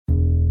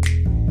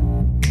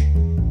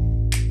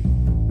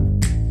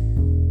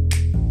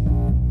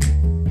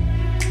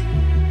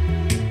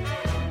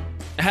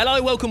Hello,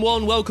 welcome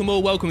one, welcome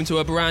all, welcome to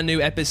a brand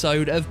new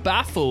episode of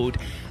Baffled,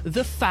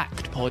 the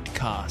Fact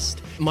Podcast.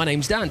 My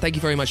name's Dan, thank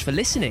you very much for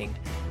listening.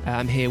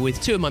 I'm here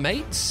with two of my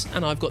mates,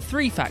 and I've got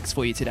 3 facts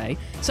for you today.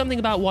 Something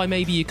about why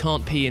maybe you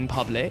can't pee in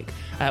public,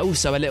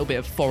 also a little bit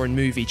of foreign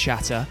movie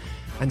chatter,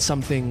 and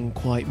something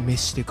quite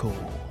mystical.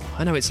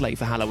 I know it's late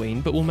for Halloween,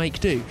 but we'll make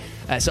do.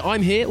 So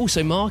I'm here,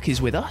 also Mark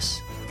is with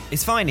us.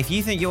 It's fine. If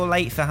you think you're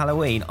late for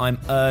Halloween, I'm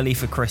early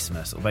for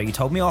Christmas. Although you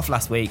told me off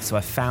last week, so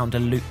I found a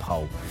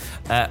loophole.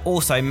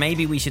 Also,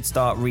 maybe we should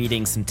start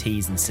reading some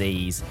T's and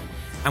C's.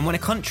 And when a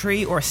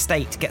country or a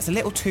state gets a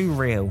little too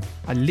real...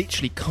 I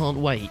literally can't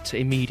wait to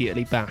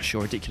immediately bash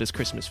your ridiculous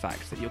Christmas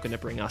fact that you're going to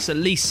bring us at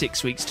least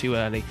 6 weeks too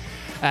early.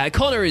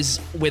 Connor is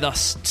with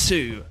us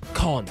too.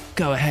 Con,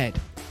 go ahead.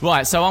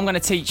 Right, so I'm going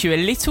to teach you a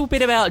little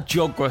bit about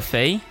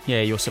geography.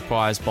 Yeah, you're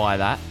surprised by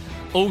that.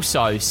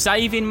 Also,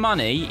 saving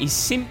money is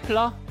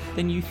simpler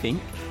than you think.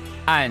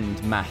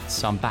 And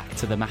maths. I'm back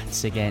to the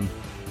maths again.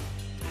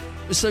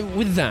 So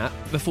with that,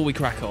 before we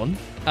crack on,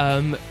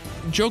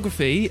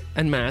 geography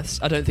and maths,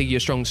 I don't think are your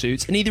strong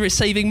suits, and neither is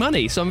saving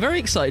money. So I'm very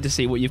excited to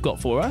see what you've got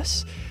for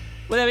us.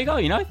 Well, there we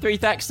go, 3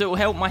 facts that will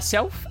help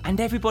myself and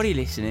everybody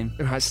listening.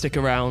 All right, stick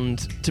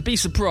around to be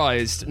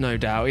surprised, no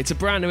doubt. It's a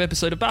brand new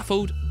episode of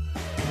Baffled.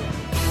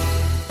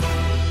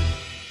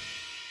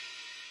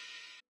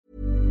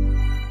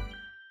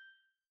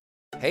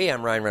 Hey,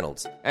 I'm Ryan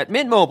Reynolds. At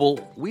Mint Mobile,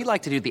 we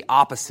like to do the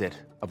opposite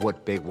of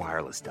what Big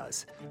Wireless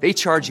does. They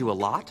charge you a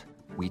lot,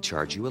 we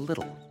charge you a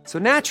little. So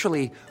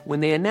naturally, when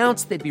they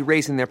announced they'd be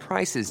raising their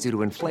prices due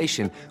to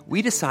inflation,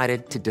 we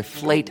decided to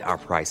deflate our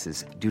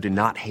prices due to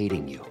not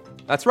hating you.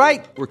 That's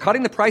right. We're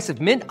cutting the price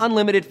of Mint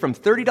Unlimited from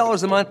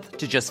 $30 a month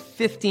to just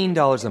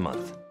 $15 a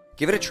month.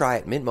 Give it a try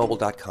at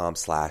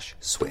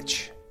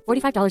mintmobile.com/switch.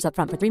 $45 up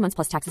front for 3 months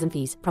plus taxes and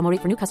fees. Promo rate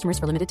for new customers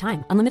for limited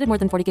time. Unlimited more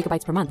than 40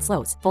 gigabytes per month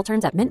slows. Full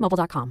terms at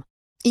mintmobile.com.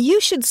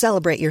 You should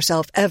celebrate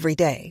yourself every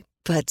day.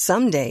 But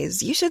some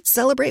days you should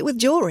celebrate with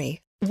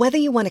jewelry. Whether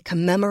you want to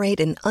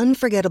commemorate an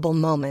unforgettable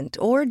moment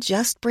or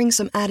just bring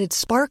some added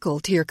sparkle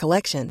to your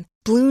collection,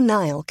 Blue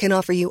Nile can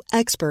offer you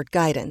expert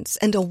guidance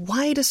and a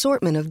wide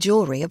assortment of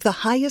jewelry of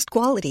the highest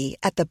quality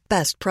at the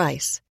best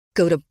price.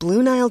 Go to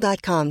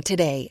BlueNile.com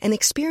today and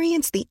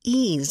experience the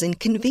ease and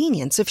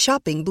convenience of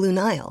shopping Blue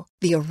Nile,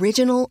 the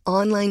original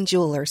online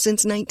jeweler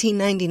since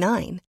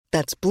 1999.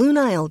 That's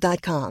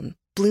BlueNile.com.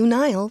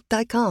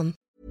 BlueNile.com.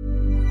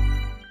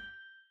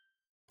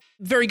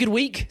 Very good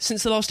week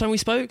since the last time we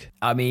spoke.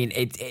 I mean,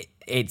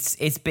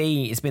 it's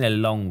been a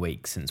long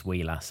week since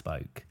we last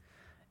spoke.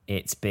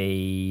 It's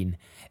been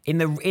in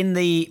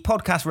the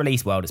podcast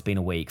release world. It's been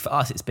a week. For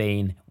us, it's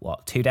been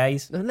 2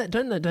 days. Don't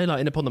let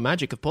daylight in upon the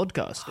magic of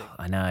podcasting.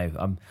 I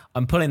know.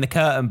 I'm pulling the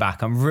curtain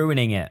back. I'm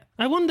ruining it.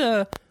 I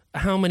wonder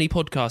how many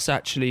podcasts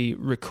actually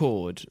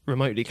record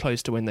remotely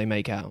close to when they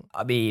make out.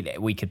 I mean,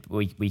 we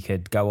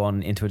could go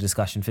on into a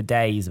discussion for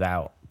days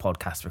about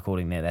podcasts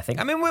recording near their thing.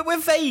 I mean, we're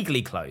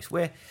vaguely close.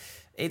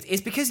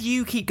 It's because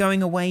you keep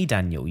going away,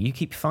 Daniel. You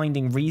keep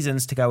finding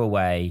reasons to go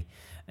away,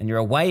 and you're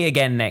away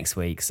again next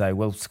week. So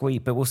we'll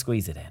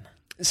squeeze it in.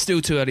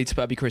 Still too early to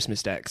put up your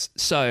Christmas decks.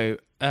 So,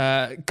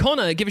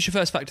 Connor, give us your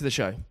first fact of the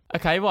show.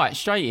 Okay, right,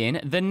 straight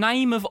in. The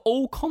name of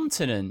all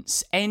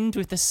continents end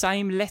with the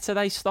same letter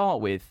they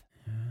start with.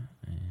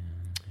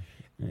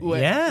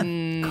 Yeah,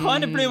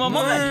 kind of blew my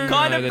mind.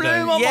 Mind.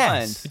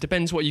 It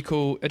depends what you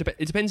call.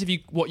 It depends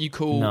what you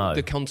call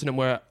the continent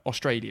where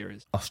Australia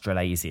is.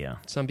 Australasia.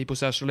 Some people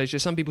say Australasia.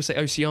 Some people say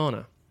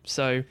Oceania.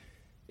 So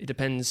it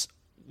depends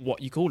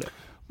what you call it.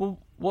 Well,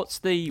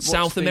 what's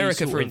South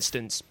America, for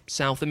instance?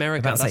 South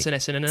America. That's an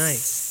S and an A.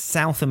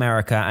 South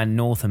America and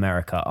North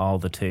America are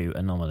the 2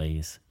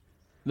 anomalies.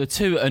 The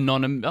 2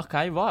 anonymous.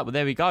 Okay, right. Well,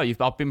 there we go.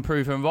 I've been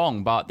proven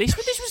wrong, but this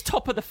was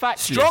top of the fact.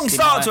 Strong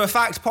start to a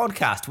fact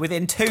podcast.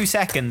 Within 2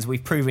 seconds,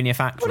 we've proven your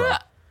fact wrong.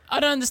 I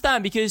don't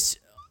understand because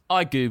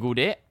I googled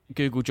it.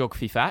 Google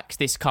geography facts.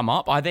 This come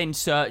up. I then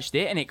searched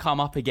it, and it come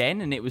up again,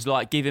 and it was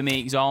like giving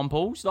me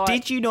examples. Like,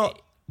 Did you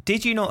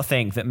not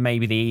think that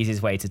maybe the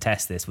easiest way to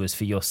test this was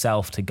for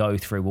yourself to go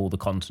through all the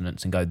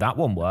continents and go, that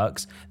one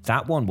works,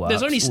 that one works.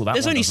 There's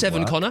only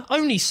 7, Connor.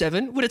 Only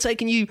 7. Would have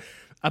taken you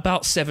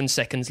about 7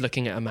 seconds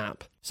looking at a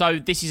map. So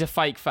this is a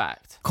fake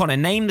fact. Connor,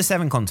 name the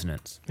 7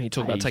 continents. You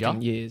talk about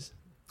taking years.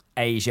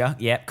 Asia,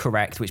 yep,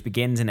 correct, which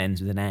begins and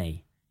ends with an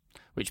A.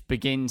 Which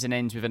begins and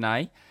ends with an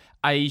A.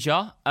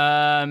 Asia,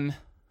 I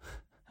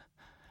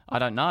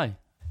don't know.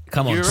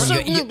 Come on.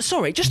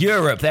 Sorry, just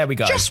Europe, there we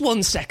go. Just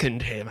 1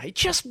 second here, mate.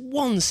 Just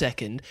 1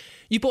 second.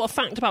 You brought a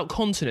fact about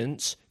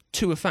continents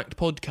to a fact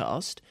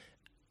podcast,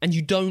 and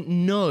you don't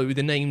know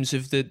the names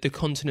of the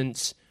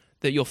continents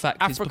that your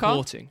fact is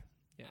purporting.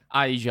 Yeah.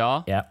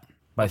 Asia. Yep.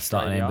 Both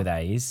starting in with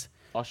A's.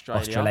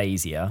 Australia.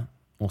 Australasia,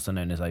 also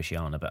known as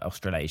Oceania, but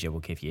Australasia will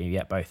give you,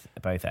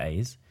 both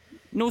A's.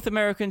 North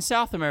America and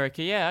South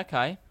America, yeah,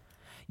 okay.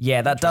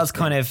 Yeah, that does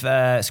kind of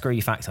screw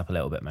your facts up a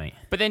little bit, mate.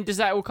 But then does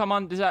that all come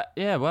under...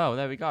 Yeah, well,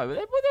 there we go.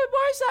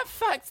 Why is that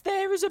fact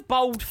there as a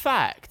bold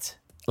fact?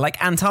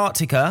 Like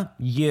Antarctica,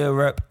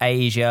 Europe,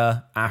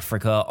 Asia,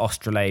 Africa,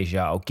 Australasia,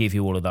 I'll give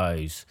you all of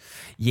those.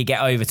 You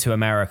get over to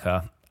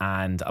America,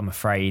 and I'm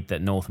afraid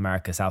that North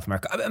America, South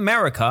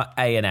America,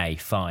 A and A,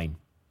 fine.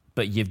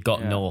 But you've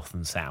got North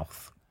and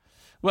South.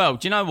 Well,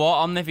 do you know what?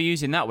 I'm never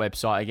using that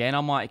website again.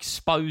 I might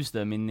expose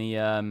them in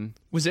the...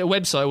 Was it a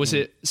website or was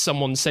it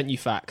someone sent you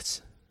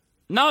facts?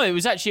 No, it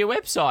was actually a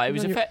website. It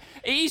was it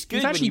is good.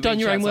 You've actually done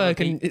your own work,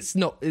 and it's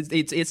not.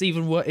 It's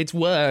even it's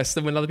worse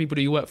than when other people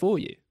do your work for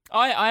you.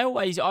 I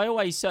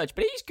always search,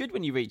 but it is good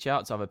when you reach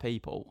out to other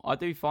people. I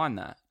do find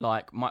that.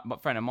 Like my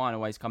friend of mine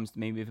always comes to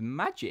me with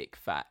magic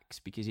facts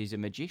because he's a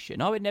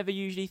magician. I would never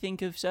usually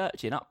think of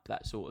searching up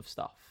that sort of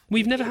stuff.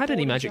 We've never had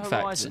any magic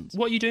facts.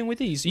 What are you doing with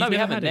these? No, we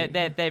haven't.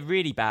 They're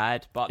really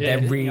bad, but they're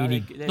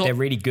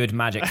really good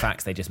magic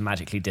facts. They just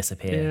magically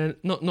disappear. Yeah,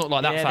 not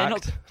like that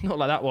fact. Not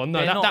like that one.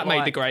 No, that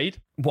made the grade.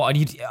 What?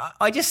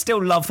 I just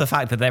still love the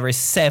fact that there is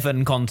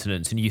 7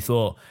 continents, and you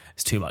thought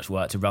it's too much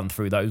work to run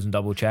through those and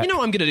double check. You know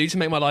what I'm going to do to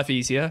make my life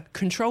easier?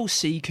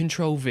 Control-C,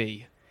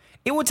 Control-V.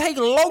 It would take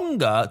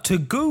longer to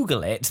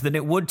Google it than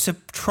it would to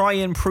try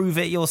and prove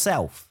it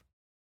yourself.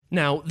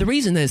 Now, the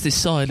reason there's this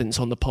silence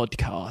on the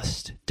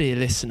podcast, dear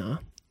listener,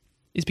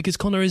 is because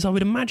Connor is, I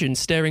would imagine,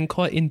 staring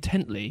quite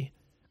intently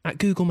at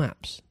Google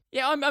Maps.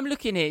 Yeah, I'm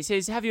looking here. It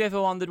says, have you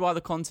ever wondered why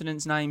the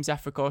continents names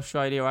Africa,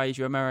 Australia,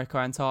 Asia, America,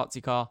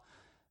 Antarctica,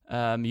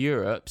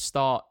 Europe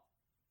start...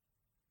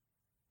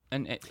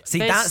 See,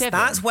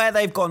 that's where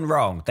they've gone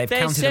wrong. They've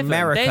counted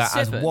America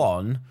as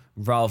 1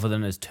 rather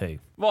than as 2.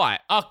 Right,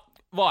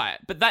 right.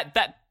 But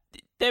that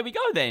there we go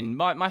then.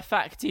 My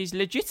fact is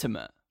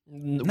legitimate.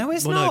 No,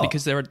 it's not. No,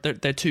 because they're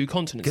 2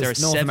 continents. There are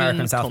North 7 America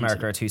and South continents.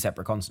 America are 2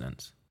 separate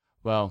continents.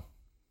 Well,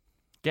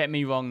 get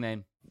me wrong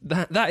then.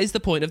 That is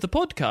the point of the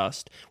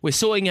podcast. We're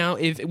sorting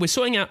out if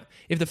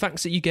the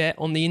facts that you get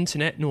on the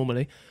internet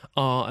normally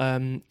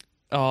are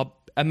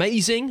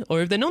amazing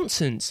or if they're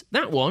nonsense.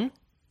 That one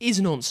is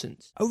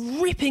nonsense. A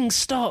ripping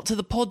start to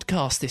the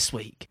podcast this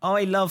week.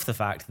 I love the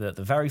fact that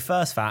the very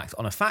first fact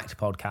on a fact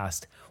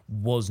podcast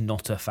was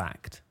not a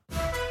fact.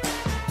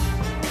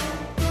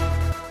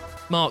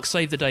 Mark,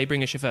 save the day.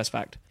 Bring us your first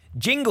fact.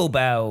 Jingle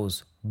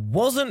Bells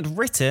wasn't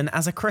written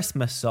as a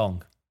Christmas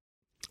song.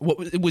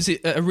 What was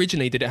it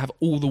originally? Did it have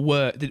all the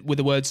were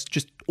the words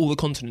just all the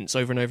continents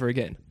over and over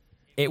again?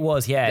 It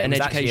was, yeah. It An was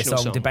actually a educational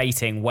song song.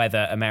 debating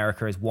whether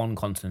America is 1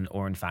 continent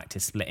or, in fact,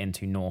 is split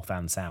into North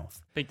and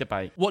South. Big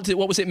debate. What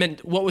was it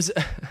meant? What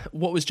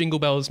was Jingle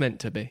Bells meant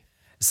to be?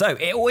 So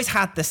it always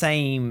had the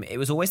same. It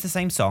was always the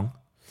same song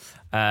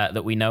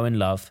that we know and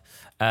love.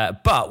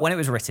 But when it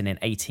was written in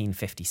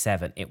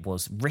 1857, it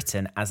was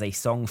written as a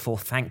song for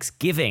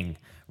Thanksgiving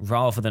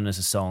rather than as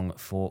a song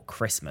for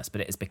Christmas.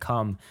 But it has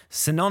become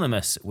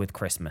synonymous with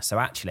Christmas. So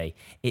actually,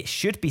 it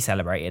should be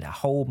celebrated a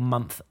whole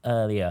month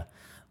earlier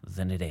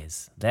than it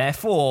is.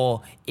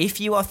 Therefore, if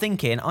you are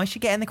thinking, I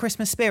should get in the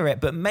Christmas spirit,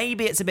 but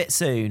maybe it's a bit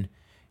soon,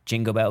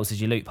 Jingle Bells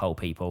is your loophole,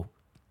 people.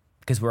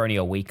 Because we're only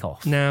a week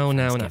off. Now.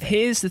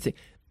 Here's the thing.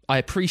 I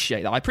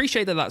appreciate that. I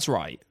appreciate that that's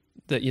right.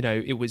 That, you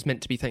know, it was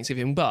meant to be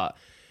Thanksgiving, but...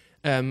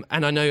 and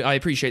I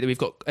appreciate that we've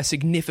got a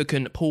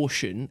significant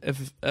portion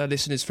of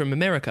listeners from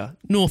America,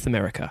 North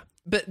America.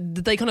 But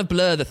they kind of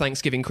blur the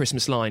Thanksgiving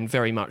Christmas line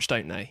very much,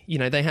 don't they? You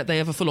know, they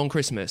have a full-on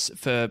Christmas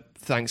for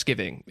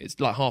Thanksgiving. It's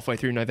like halfway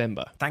through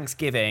November.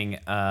 Thanksgiving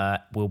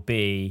will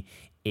be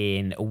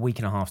in a week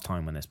and a half's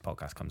time when this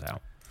podcast comes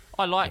out.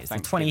 I like It's the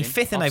Thanksgiving.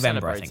 25th of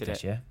November, I think,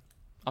 this year.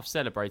 I've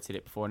celebrated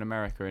it before in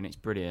America, and it's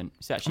brilliant.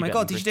 It's Oh actually my better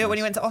God, than did you do it when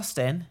you Christmas. went to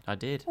Austin? I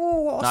did.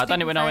 Oh, No, I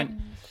done it when I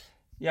went.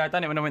 Yeah, I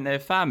done it when I went there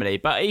with family,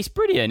 but it's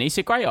brilliant. It's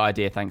a great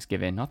idea,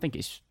 Thanksgiving. I think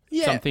it's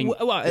something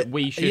that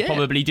we should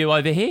probably do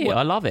over here.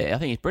 I love it. I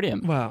think it's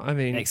brilliant. Well, I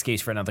mean... An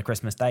excuse for another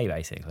Christmas day,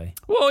 basically.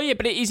 Well, yeah,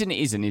 but it isn't,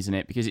 isn't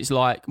it? Because it's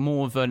like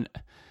more of an...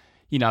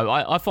 You know,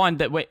 I find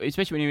that,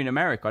 especially when you're in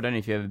America, I don't know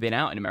if you've ever been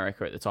out in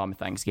America at the time of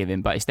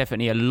Thanksgiving, but it's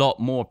definitely a lot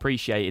more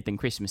appreciated than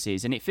Christmas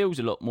is, and it feels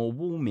a lot more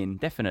warming,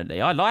 definitely.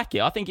 I like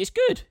it. I think it's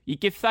good. You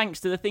give thanks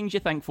to the things you're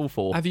thankful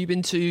for. Have you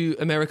been to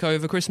America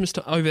over Christmas,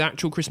 over the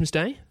actual Christmas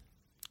day?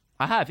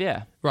 I have,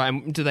 yeah. Right,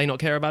 and do they not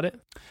care about it?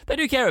 They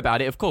do care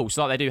about it, of course,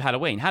 like they do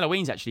Halloween.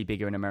 Halloween's actually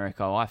bigger in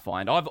America, I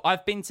find.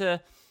 I've been to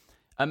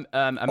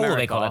America. All the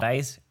big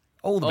holidays.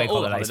 All the big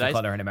holidays for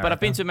Connor in America. But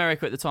I've been to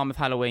America at the time of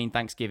Halloween,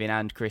 Thanksgiving,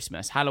 and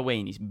Christmas.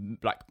 Halloween is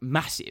like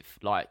massive.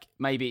 Like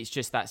maybe it's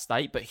just that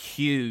state, but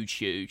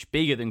huge,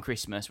 bigger than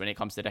Christmas when it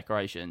comes to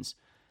decorations.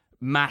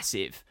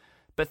 Massive.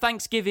 But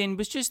Thanksgiving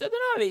was just, I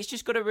don't know, it's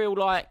just got a real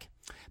like,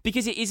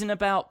 because it isn't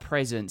about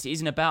presents, it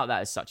isn't about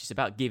that as such, it's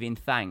about giving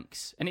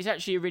thanks. And it's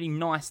actually a really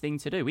nice thing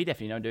to do. We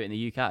definitely don't do it in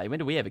the UK. When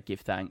do we ever give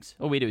thanks?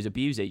 All we do is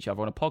abuse each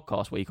other on a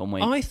podcast week on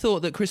week. I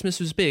thought that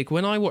Christmas was big.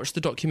 When I watched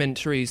the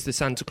documentaries, the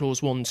Santa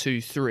Claus 1, 2,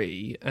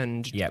 3,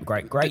 and... Yeah,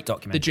 great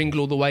documentary. The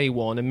Jingle All the Way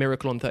one and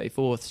Miracle on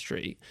 34th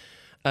Street,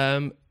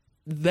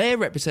 their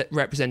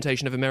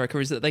representation of America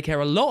is that they care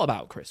a lot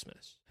about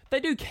Christmas. They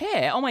do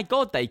care. Oh my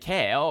God, they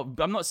care.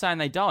 I'm not saying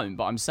they don't,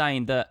 but I'm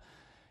saying that,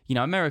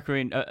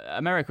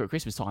 America at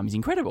Christmas time is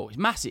incredible. It's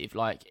massive,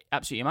 like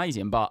absolutely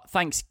amazing. But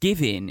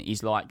Thanksgiving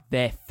is like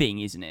their thing,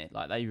 isn't it?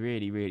 Like they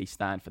really, really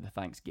stand for the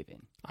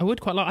Thanksgiving. I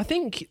would quite like. I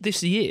think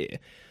this year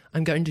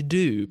I'm going to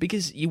do,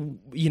 because you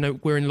know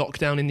we're in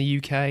lockdown in the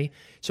UK,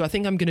 so I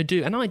think I'm going to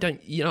do. And I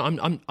don't,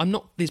 I'm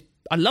not this.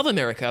 I love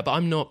America, but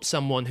I'm not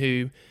someone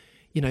who,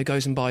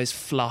 goes and buys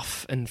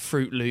fluff and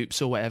Fruit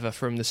Loops or whatever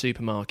from the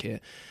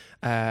supermarket.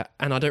 And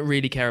I don't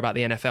really care about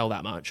the NFL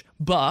that much.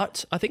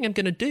 But I think I'm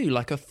going to do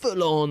like a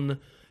full-on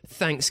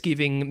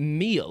Thanksgiving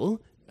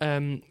meal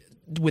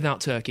without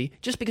turkey,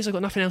 just because I've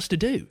got nothing else to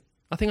do.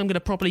 I think I'm going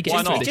to properly get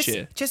into it this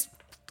year. Just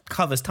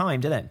covers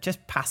time, doesn't it?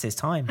 Just passes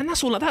time. And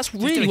that's all. That's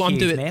really what I'm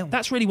doing. Meal.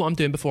 That's really what I'm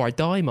doing before I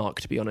die,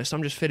 Mark. To be honest,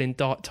 I'm just filling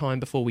time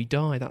before we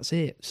die. That's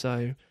it.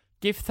 So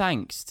give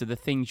thanks to the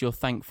things you're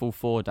thankful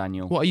for,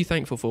 Daniel. What are you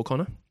thankful for,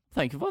 Connor?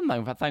 Thankful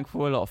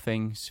for a lot of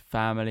things: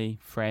 family,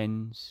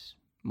 friends,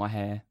 my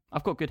hair.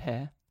 I've got good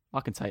hair.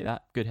 I can take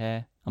that. Good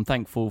hair. I'm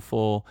thankful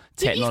for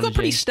technology. You've got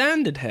pretty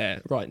standard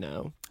hair right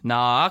now. No,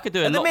 I could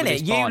do a lot. At the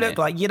minute, you look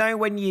like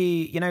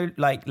when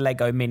like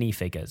Lego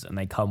minifigures and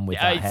they come with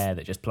that hair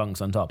that just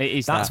plonks on top.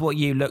 That's what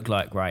you look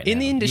like right now. In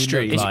the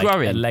industry, it's like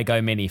growing. A Lego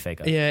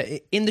minifigure. Yeah,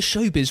 in the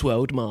showbiz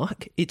world,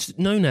 Mark, it's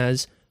known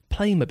as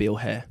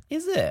Playmobil hair.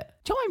 Is it?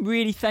 Do you know what I'm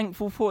really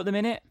thankful for at the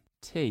minute?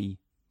 Tea.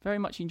 Very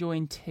much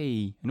enjoying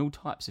tea and all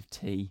types of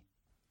tea.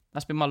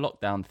 That's been my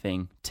lockdown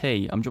thing.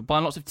 Tea. I'm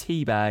buying lots of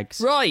tea bags.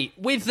 Right.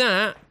 With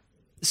that,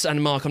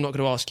 and Mark, I'm not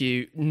going to ask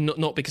you,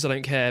 not because I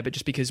don't care, but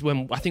just because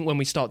when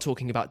we start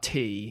talking about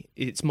tea,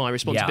 it's my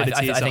responsibility as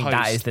a host. I think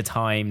that is the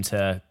time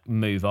to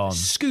move on.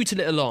 Scooting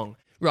it along.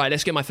 Right,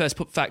 let's get my first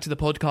fact of the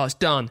podcast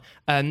done.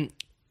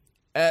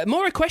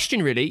 More a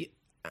question, really.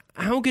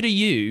 How good are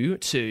you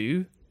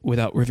to,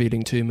 without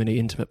revealing too many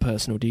intimate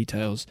personal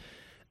details,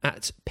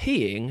 at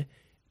peeing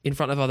in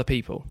front of other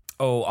people?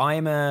 Oh,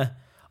 I'm a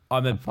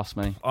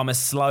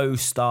slow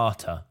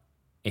starter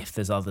if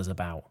there's others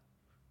about.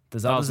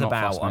 There's others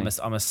about.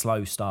 I'm a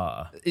slow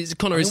starter.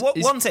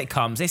 Once it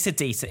comes,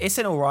 it's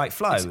an all right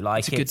flow.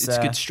 It's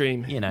a good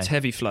stream. It's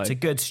heavy flow. It's a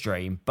good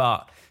stream,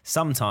 but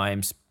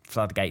sometimes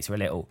floodgates are a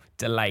little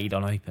delayed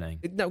on opening.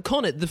 Now,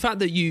 Connor, the fact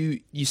that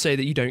you say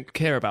that you don't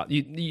care about,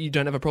 you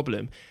don't have a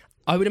problem,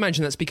 I would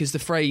imagine that's because the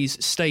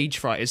phrase stage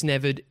fright has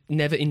never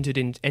entered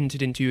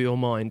into your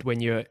mind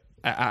when you're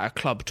at a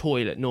club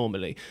toilet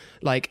normally.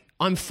 Like,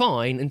 I'm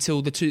fine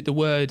until the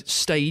word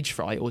stage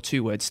fright, or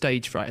two words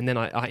stage fright, and then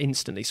I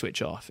instantly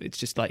switch off. It's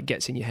just like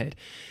gets in your head.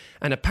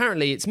 And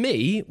apparently it's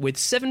me with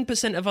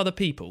 7% of other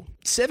people.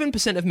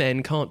 7% of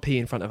men can't pee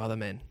in front of other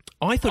men.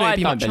 I thought it'd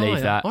be much higher.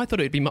 That. I thought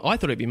it'd be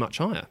much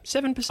higher.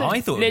 7%.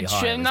 I thought it'd be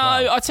higher. No,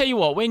 I tell you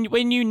what.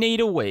 When you need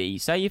a wee,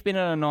 say you've been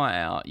on a night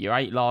out, you're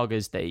 8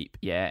 lagers deep,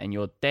 yeah, and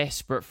you're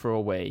desperate for a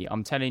wee.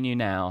 I'm telling you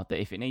now that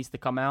if it needs to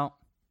come out,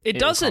 it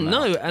doesn't.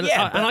 No, and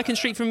I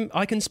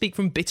can speak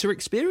from bitter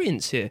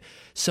experience here.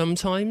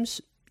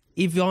 Sometimes,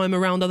 if I'm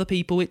around other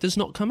people, it does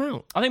not come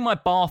out. I think my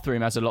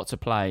bathroom has a lot to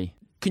play.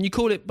 Can you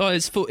call it by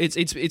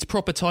its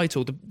proper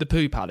title, the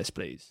Poo Palace,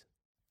 please?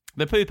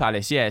 The Poo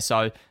Palace, yeah.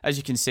 So as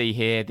you can see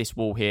here, this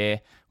wall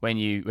here, when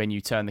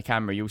you turn the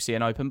camera, you'll see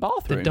an open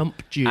bathroom. The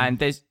dump gym. And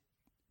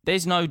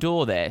there's no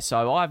door there,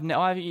 so I've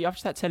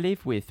just had to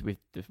live with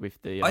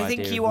the. I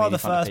think you are the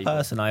first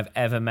person I've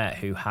ever met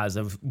who has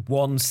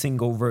one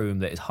single room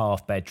that is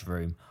half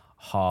bedroom,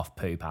 half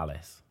Poo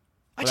Palace.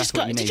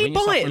 Did you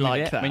buy it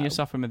like that? When you're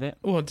suffering with it?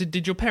 Well,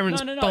 did your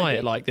parents buy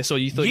it like this, or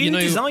you thought you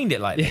designed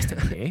it like this,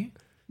 didn't you?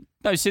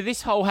 No, so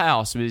this whole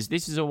house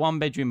this is a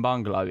 1-bedroom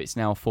bungalow. It's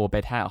now a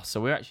 4-bed house.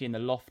 So we're actually in the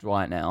loft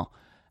right now,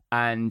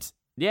 and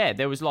yeah,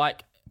 there was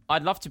like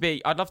I'd love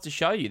to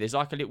show you. There's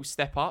like a little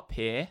step up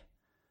here.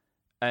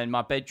 And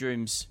my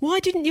bedroom's. Why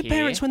didn't your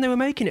parents, when they were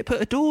making it,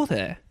 put a door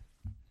there?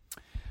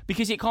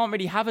 Because it can't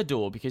really have a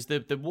door, because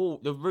the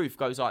roof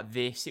goes like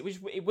this.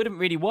 It wouldn't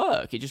really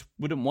work. It just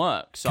wouldn't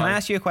work. So. Can I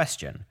ask you a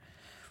question?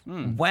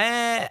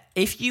 Where,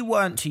 if you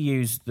weren't to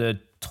use the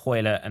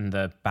toilet and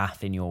the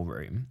bath in your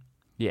room,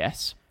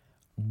 yes,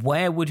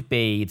 where would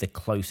be the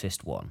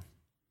closest one?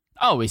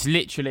 Oh, it's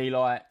literally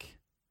like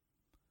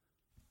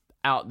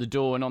out the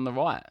door and on the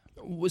right.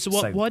 So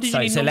why did you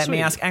need let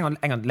me ask. Hang on.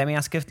 Let me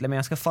ask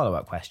a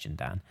follow-up question,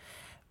 Dan.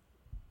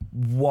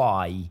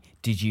 Why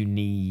did you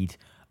need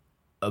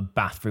a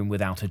bathroom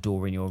without a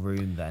door in your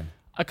room then?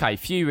 Okay,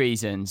 few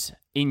reasons.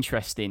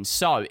 Interesting.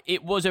 So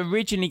it was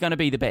originally going to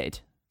be the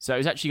bed. So it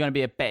was actually going to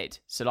be a bed.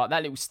 So like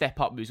that little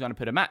step up was going to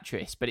put a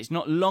mattress, but it's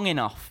not long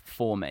enough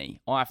for me.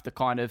 I have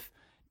to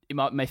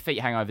my feet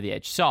hang over the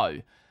edge.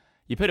 So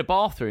you put a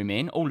bathroom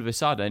in, all of a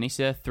sudden, it's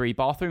a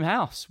 3-bathroom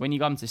house. When you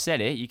come to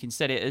sell it, you can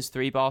sell it as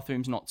 3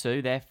 bathrooms, not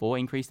 2, therefore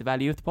increase the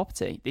value of the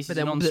property. This is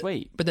an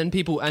ensuite. But then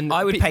people... and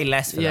I would pay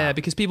less for that. Yeah,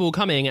 because people will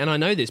come in, and I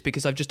know this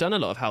because I've just done a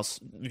lot of house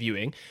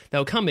viewing.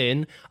 They'll come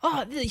in,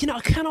 I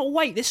cannot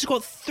wait. This has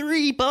got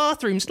 3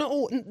 bathrooms.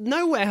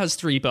 Nowhere has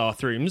 3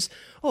 bathrooms.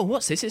 Oh,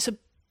 what's this? It's a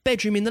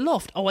bedroom in the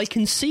loft. Oh, I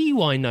can see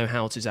why no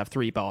houses have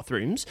 3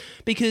 bathrooms,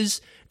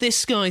 because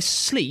this guy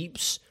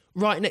sleeps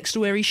right next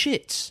to where he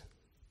shits.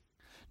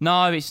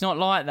 No, it's not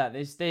like that.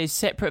 There's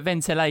separate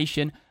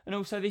ventilation. And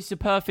also, this is a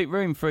perfect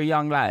room for a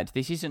young lad.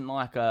 This isn't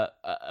like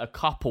a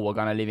couple are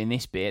going to live in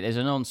this bit. There's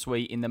an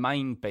ensuite in the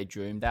main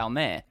bedroom down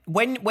there.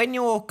 When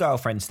your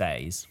girlfriend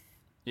stays,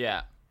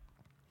 Yeah.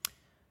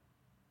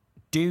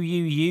 do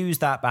you use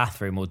that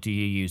bathroom or do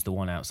you use the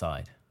one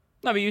outside?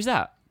 No, we use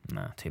that.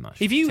 No, too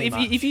much. If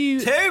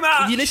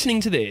you're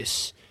listening to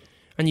this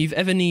and you've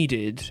ever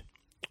needed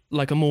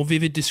like a more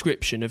vivid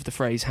description of the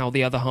phrase "how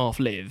the other half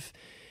live,"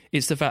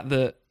 it's the fact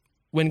that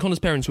when Connor's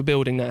parents were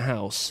building that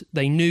house,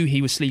 they knew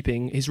he was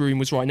sleeping. His room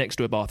was right next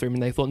to a bathroom,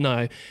 and they thought,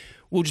 no,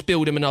 we'll just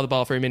build him another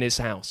bathroom in his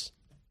house.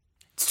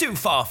 It's too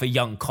far for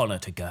young Connor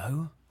to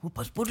go.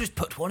 We'll just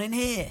put one in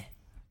here.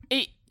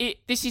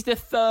 This is the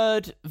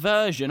third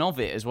version of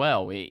it as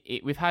well.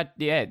 We've had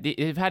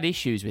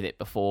issues with it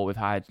before. We've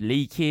had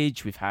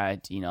leakage. We've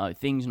had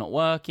things not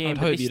working. I'd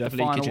hope you'd have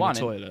leakage in the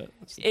toilet.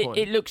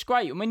 It looks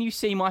great. And when you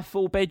see my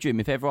full bedroom,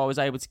 if ever I was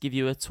able to give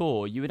you a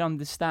tour, you would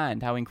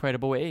understand how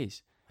incredible it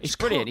is. It's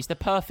brilliant. It's the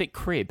perfect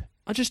crib.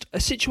 A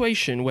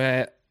situation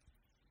where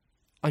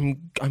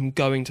I'm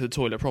going to the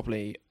toilet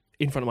properly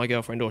in front of my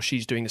girlfriend, or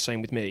she's doing the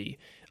same with me.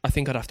 I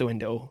think I'd have to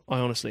end it all. I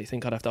honestly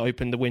think I'd have to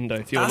open the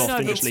window, fuel off,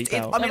 and just leap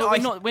out.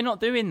 We're not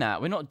doing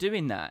that. We're not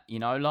doing that.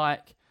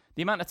 Like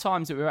the amount of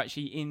times that we're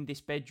actually in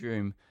this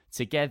bedroom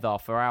together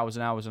for hours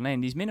and hours on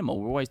end is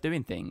minimal. We're always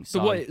doing things. So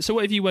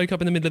what if you woke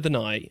up in the middle of the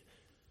night?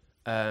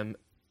 I'm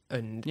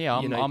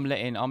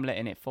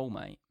letting it fall,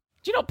 mate.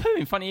 Do you not poo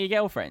in front of your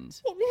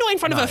girlfriends? Well, not in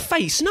front of her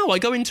face. No, I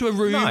go into a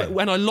room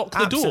when I lock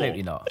the door.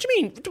 Absolutely not. What do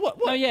you mean? What?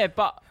 No, yeah,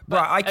 but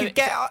right.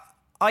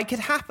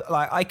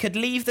 I could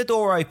leave the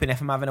door open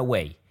if I'm having a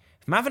wee.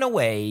 If I'm having a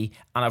wee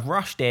and I've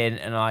rushed in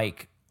and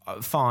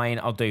fine,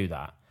 I'll do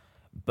that.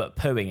 But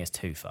pooing is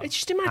too far.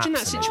 Just imagine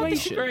that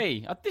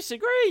situation. I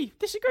disagree.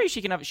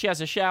 She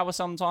has a shower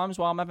sometimes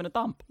while I'm having a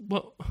dump.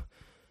 Well,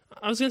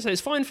 I was going to say it's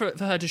fine for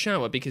her to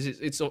shower because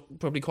it's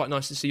probably quite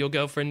nice to see your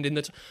girlfriend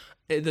in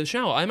the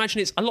shower. I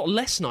imagine it's a lot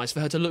less nice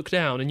for her to look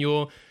down and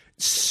you're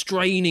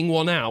straining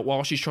one out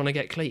while she's trying to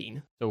get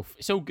clean.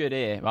 It's all good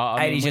here.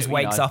 Hayley just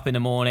wakes up in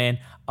the morning,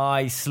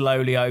 eyes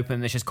slowly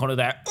open, there's just Connor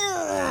there.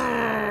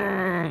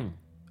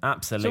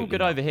 Absolutely. It's all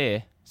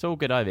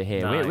good over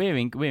here. No. We're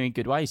in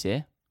good ways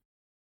here.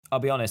 I'll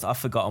be honest, I've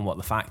forgotten what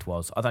the fact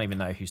was. I don't even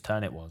know whose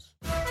turn it was.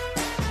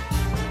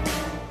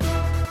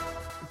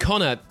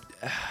 Connor,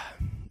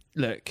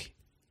 look,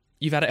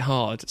 you've had it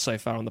hard so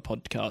far on the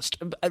podcast.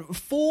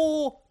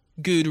 For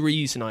good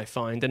reason, I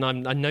find. And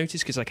I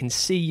noticed because I can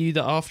see you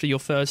that after your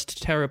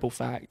first terrible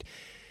fact,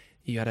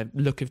 you had a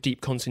look of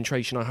deep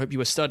concentration. I hope you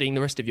were studying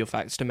the rest of your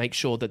facts to make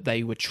sure that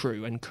they were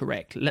true and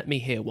correct. Let me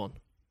hear one.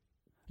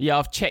 Yeah,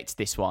 I've checked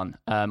this one.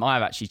 I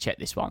have actually checked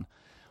this one.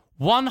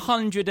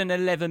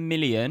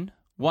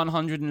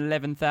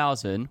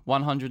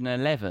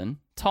 111,111,111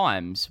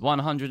 times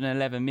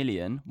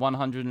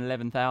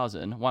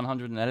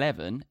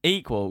 111,111,111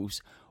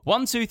 equals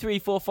 1, 2, 3,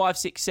 4, 5,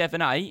 6,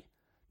 7, 8,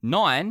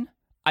 9,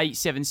 8,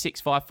 7,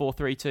 6, 5, 4,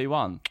 3, 2,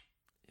 1.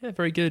 Yeah,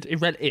 very good.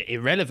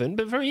 Irrelevant,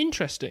 but very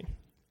interesting.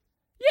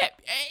 Yeah.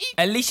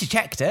 At least you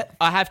checked it.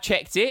 I have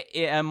checked it.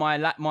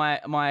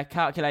 My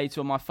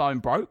calculator on my phone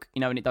broke,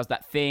 and it does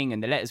that thing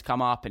and the letters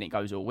come up and it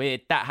goes all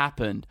weird. That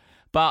happened.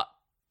 But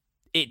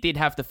it did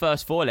have the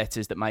first 4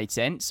 letters that made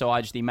sense, so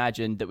I just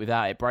imagined that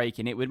without it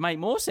breaking, it would make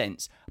more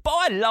sense. But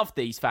I love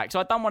these facts.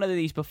 I'd done one of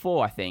these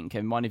before, I think,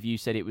 and one of you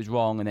said it was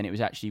wrong and then it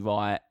was actually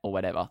right or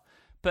whatever.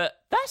 But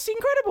that's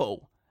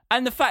incredible.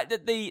 And the fact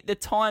that the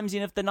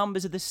timesing of the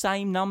numbers are the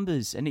same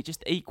numbers and it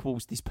just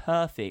equals this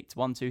perfect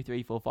 1, 2,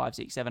 3, 4, 5,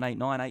 6, 7, 8,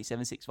 9, 8,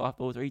 7, 6, 5,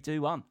 4, 3,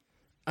 2, 1.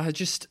 I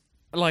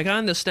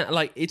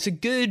understand, it's a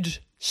good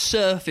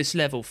surface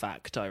level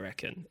fact, I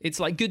reckon. It's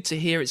good to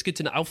hear, it's good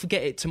to know. I'll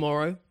forget it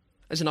tomorrow.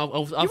 As in,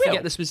 I'll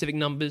forget the specific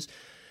numbers.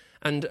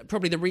 And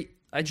probably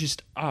I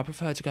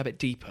prefer to go a bit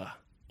deeper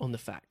on the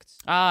facts.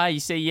 You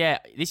see, yeah,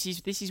 this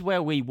is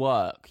where we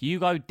work. You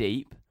go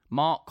deep.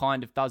 Mark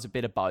kind of does a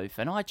bit of both,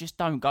 and I just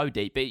don't go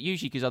deep, but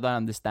usually because I don't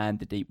understand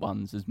the deep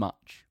ones as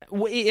much.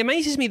 Well, it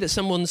amazes me that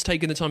someone's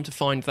taken the time to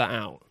find that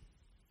out.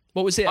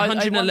 What was it?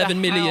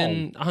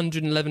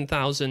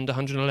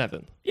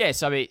 111,111,111? Yeah,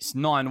 so it's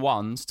 9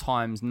 ones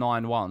times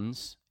 9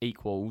 ones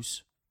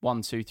equals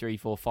 1, 2, 3,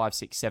 4, 5,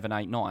 6, 7,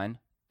 8, 9,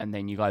 and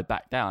then you go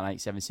back down 8,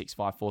 7, 6,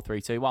 5, 4,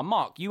 3, 2, 1.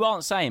 Mark, you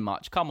aren't saying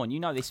much. Come on, you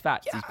know this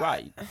fact is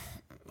great.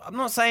 I'm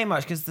not saying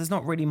much because there's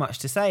not really much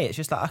to say. It's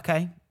just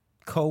okay.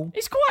 Cool.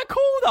 It's quite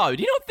cool though.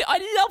 Do you not? I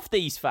love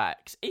these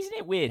facts. Isn't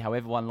it weird how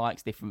everyone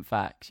likes different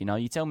facts?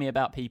 You tell me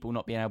about people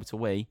not being able to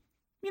wee.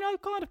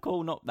 Kind of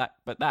cool. Not that,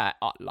 but that.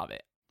 I love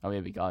it. Oh,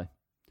 here we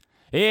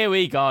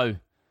go.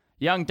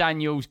 Young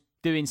Daniel's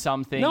doing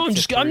something. No, I'm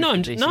just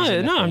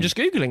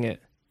googling it.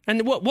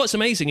 And what's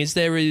amazing is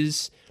there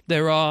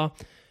are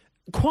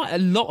quite a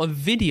lot of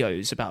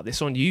videos about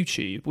this on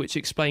YouTube which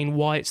explain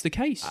why it's the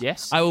case.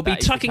 Yes. I will be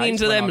tucking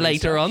into them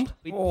later on.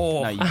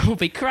 I will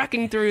be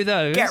cracking through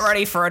those. Get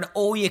ready for an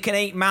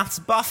all-you-can-eat maths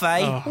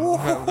buffet.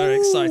 I'm very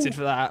excited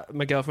for that.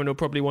 My girlfriend will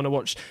probably want to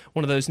watch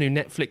one of those new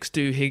Netflix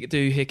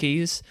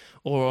doohickeys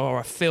or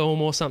a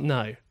film or something.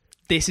 No,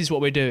 this is what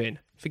we're doing.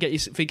 Forget your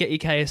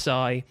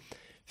KSI.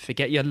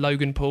 Forget your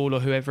Logan Paul or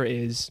whoever it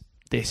is.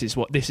 This is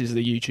the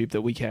YouTube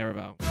that we care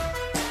about.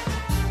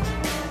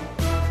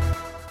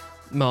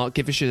 Mark,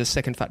 give us your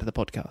second fact of the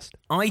podcast.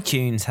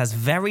 iTunes has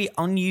very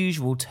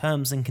unusual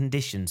terms and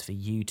conditions for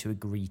you to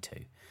agree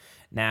to.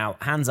 Now,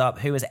 hands up,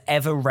 who has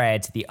ever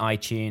read the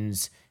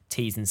iTunes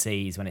T's and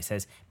C's when it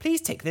says,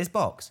 please tick this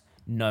box?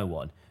 No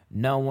one.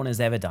 No one has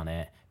ever done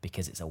it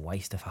because it's a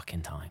waste of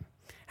fucking time.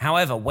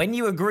 However, when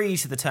you agree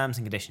to the terms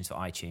and conditions for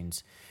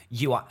iTunes,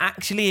 you are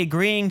actually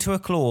agreeing to a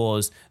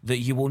clause that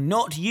you will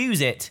not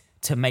use it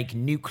to make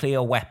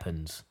nuclear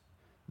weapons.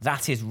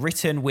 That is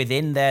written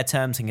within their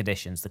terms and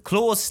conditions. The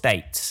clause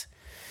states,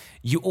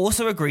 you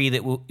also agree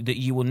that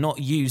you will not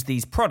use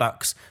these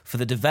products for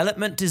the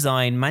development,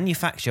 design,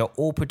 manufacture,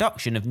 or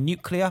production of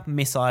nuclear,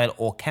 missile,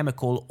 or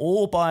chemical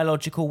or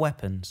biological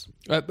weapons.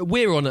 But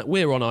we're on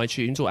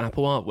iTunes or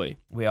Apple, aren't we?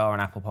 We are an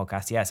Apple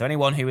podcast, yeah. So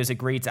anyone who has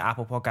agreed to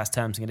Apple Podcast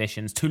terms and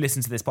conditions to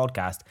listen to this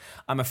podcast,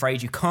 I'm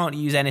afraid you can't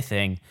use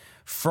anything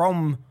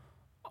from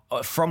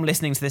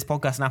listening to this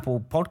podcast, an Apple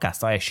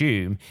podcast, I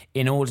assume,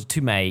 in order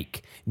to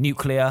make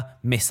nuclear,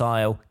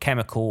 missile,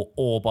 chemical,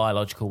 or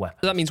biological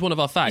weapons. That means one of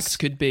our facts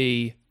could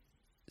be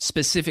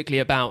specifically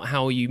about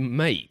how you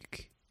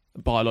make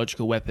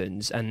biological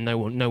weapons, and no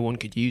one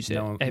could use it.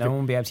 No one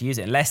will be able to use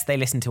it unless they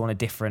listen to on a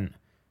different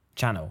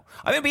channel.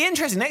 I mean, it'll be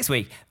interesting next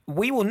week.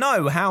 We will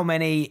know how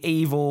many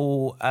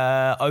evil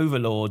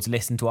overlords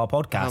listen to our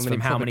podcast from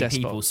how many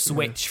people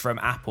switch from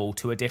Apple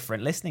to a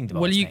different listening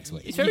device next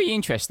week. It's very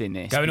interesting,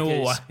 this.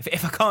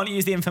 If I can't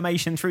use the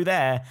information through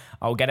there,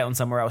 I'll get it on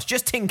somewhere else,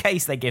 just in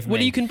case they give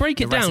me you can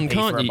break it down,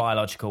 can't you? A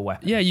biological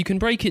weapon. Yeah, you can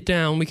break it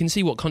down. We can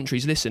see what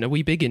countries listen. Are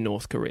we big in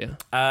North Korea?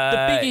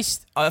 The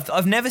biggest...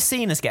 I've never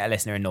seen us get a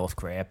listener in North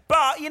Korea,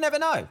 but you never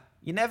know.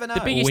 You never know.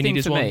 The biggest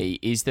thing for me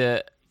is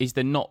the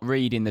not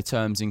reading the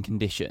terms and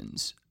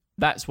conditions.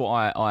 That's what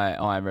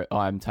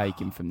I'm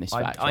taking from this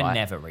fact. I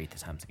never read the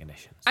terms and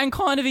conditions. And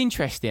kind of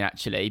interesting,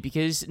 actually,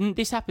 because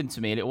this happened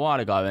to me a little while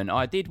ago, and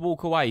I did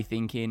walk away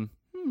thinking,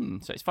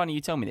 so it's funny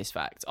you tell me this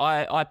fact.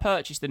 I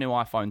purchased the new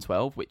iPhone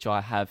 12, which I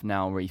have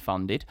now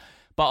refunded,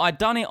 but I'd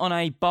done it on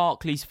a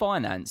Barclays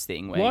Finance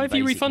thing. Why have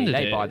you refunded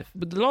it?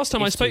 But the last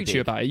time I spoke to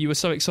you about it, you were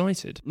so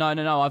excited. No.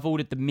 I've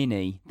ordered the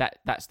mini.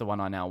 That's the one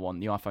I now want.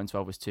 The iPhone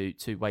 12 was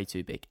way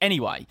too big.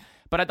 Anyway,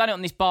 but I'd done it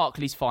on this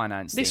Barclays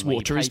Finance thing. This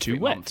water is too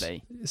wet.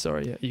 Monthly.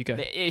 Sorry, yeah, you go.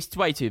 It's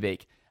way too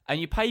big. And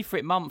you pay for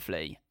it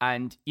monthly,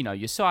 and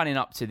you're signing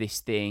up to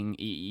this thing.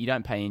 You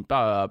don't pay in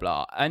blah blah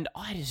blah. And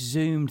I just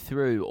zoomed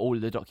through all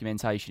of the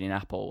documentation in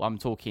Apple. I'm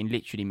talking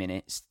literally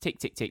minutes. Tick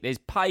tick tick. There's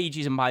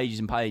pages and pages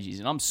and pages,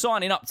 and I'm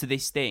signing up to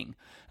this thing. And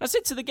I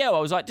said to the girl, I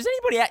was like, "Does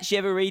anybody actually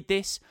ever read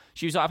this?"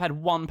 She was like, "I've had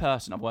one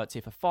person. I've worked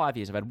here for 5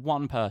 years. I've had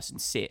one person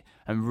sit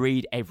and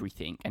read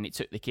everything, and it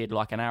took the kid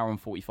like an hour and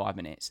 45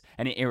 minutes,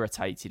 and it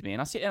irritated me."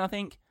 And I sit there and I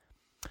think,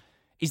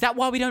 is that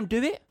why we don't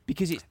do it?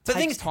 Because it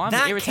takes time.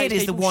 That kid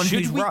is the one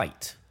who's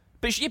right.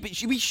 But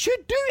we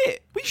should do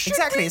it. We should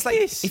exactly. It's like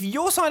this. If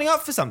you're signing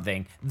up for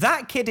something,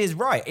 that kid is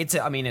right. It's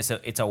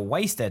a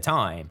waste of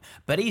time.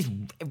 But he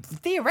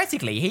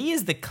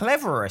is the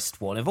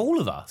cleverest one of all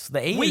of us.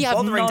 That he is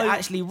bothering to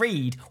actually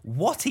read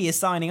what he is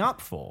signing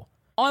up for.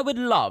 I would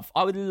love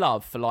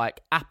for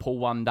like Apple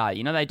one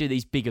day. They do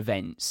these big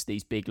events,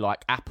 these big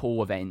like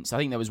Apple events. I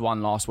think there was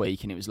one last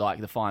week and it was like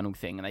the final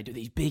thing. And they do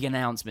these big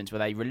announcements where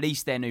they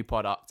release their new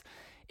product.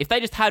 If they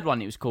just had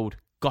one, it was called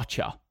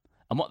Gotcha.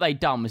 And what they'd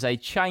done was they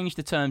changed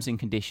the terms and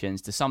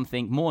conditions to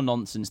something more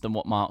nonsense than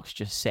what Mark's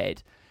just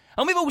said.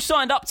 And we've all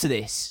signed up to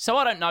this. So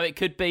I don't know. It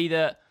could be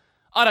that,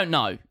 I don't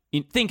know.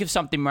 You think of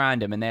something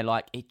random and they're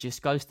like, it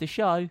just goes to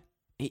show.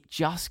 It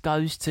just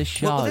goes to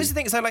show. Well, this is the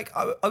thing. So, like,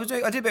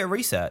 I did a bit of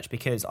research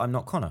because I'm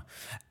not Connor,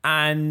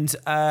 and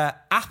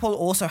Apple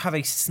also have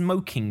a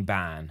smoking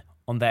ban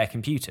on their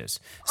computers.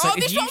 So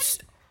if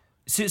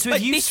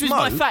you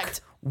smoke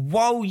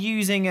while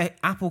using an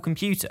Apple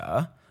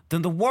computer,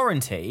 then the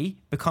warranty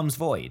becomes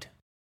void.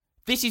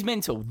 This is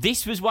mental.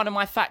 This was one of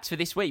my facts for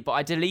this week, but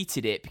I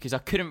deleted it because I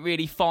couldn't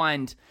really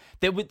find.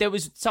 There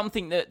was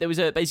something that there was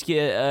basically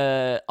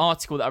an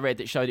article that I read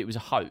that showed it was a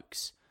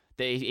hoax.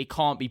 That it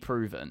can't be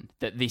proven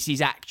that this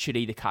is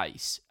actually the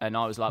case. And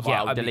I was like,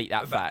 well, I'll delete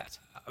that fact.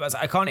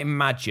 I can't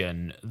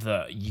imagine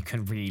that you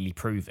can really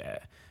prove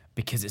it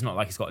because it's not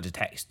like it's got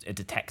a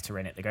detector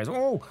in it that goes,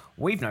 oh,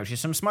 we've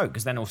noticed some smoke,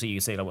 because then also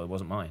you see, well, it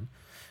wasn't mine.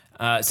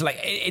 So like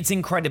it's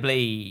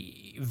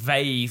incredibly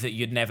vague that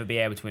you'd never be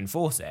able to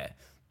enforce it.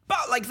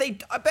 But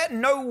like I bet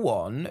no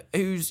one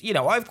who's,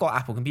 I've got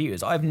Apple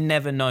computers, I've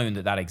never known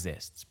that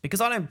exists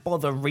because I don't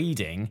bother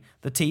reading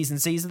the T's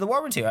and C's of the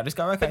warranty. I just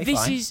go, okay,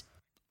 fine.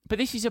 But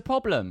this is a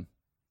problem.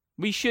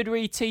 We should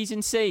read T's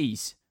and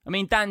C's. I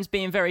mean, Dan's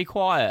being very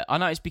quiet. I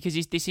know it's because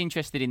he's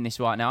disinterested in this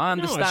right now. I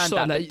understand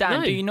that. But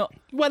Dan, do you not?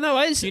 Well,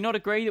 no, do you not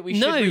agree that we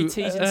should read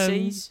T's and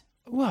C's?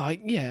 Well,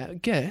 yeah, I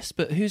guess.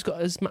 But who's got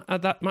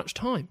that much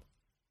time?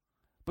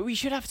 But we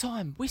should have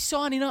time. We're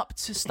signing up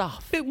to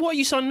stuff. But what are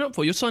you signing up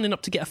for? You're signing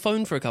up to get a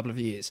phone for a couple of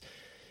years.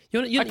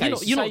 You're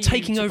not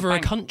taking over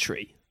a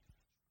country.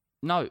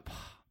 No.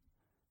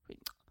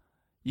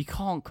 You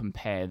can't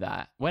compare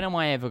that. When am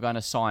I ever going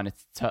to sign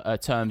a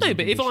terms? No,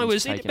 but if I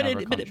was,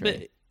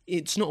 but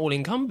it's not all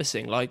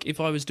encompassing. Like if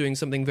I was doing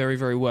something very,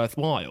 very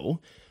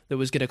worthwhile that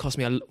was going to cost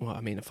me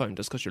a phone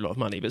does cost you a lot of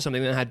money, but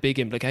something that had big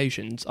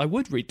implications, I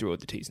would read through all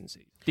the T's and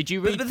C's. Did you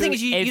read? But the thing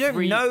is, you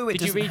don't know it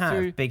doesn't have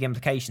through big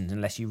implications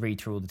unless you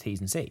read through all the T's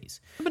and C's.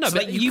 But no, So,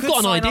 but like, you've could got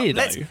an sign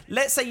idea, up, though.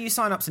 Let's say you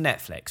sign up to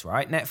Netflix,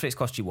 right? Netflix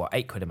costs you what,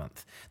 £8 a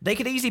month. They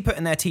could easily put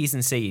in their T's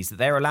and C's that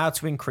they're allowed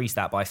to increase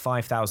that by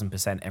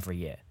 5,000% every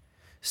year.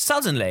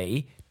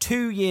 Suddenly,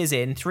 2 years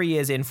in, 3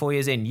 years in, 4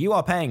 years in, you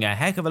are paying a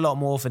heck of a lot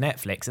more for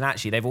Netflix. And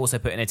actually, they've also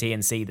put in a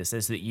T&C that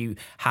says that you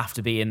have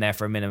to be in there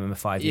for a minimum of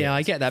 5 years. Yeah,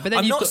 I get that. But then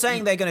I'm not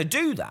saying they're going to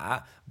do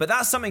that, but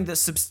that's something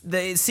that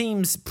it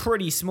seems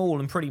pretty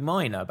small and pretty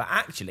minor. But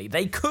actually,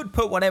 they could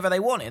put whatever they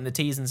want in the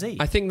T's and C's.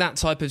 I think that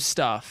type of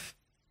stuff,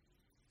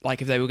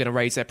 like if they were going to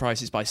raise their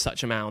prices by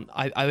such amount,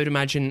 I would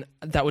imagine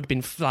that would have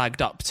been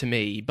flagged up to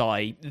me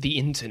by the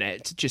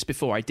internet just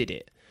before I did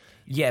it.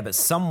 Yeah, but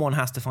someone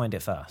has to find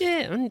it first.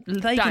 Yeah, and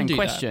they Dan, can do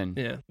question.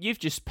 that. Yeah. You've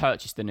just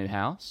purchased a new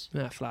house.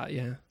 Yeah, flat,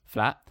 yeah.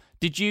 Flat.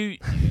 Did you?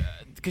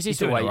 Because He's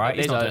doing all right.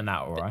 He's not doing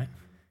that all right.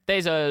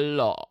 There's a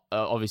lot,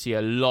 obviously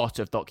a lot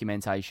of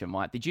documentation,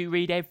 right? Did you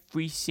read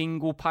every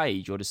single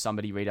page, or does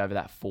somebody read over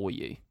that for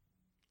you?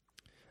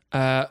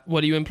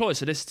 Well, you employ a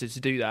solicitor to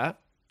do that.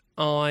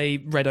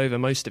 I read over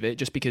most of it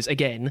just because,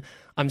 again,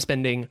 I'm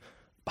spending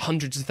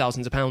hundreds of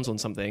thousands of pounds on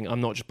something. I'm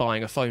not just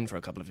buying a phone for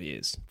a couple of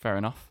years. Fair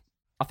enough.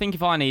 I think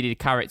if I needed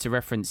character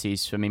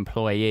references from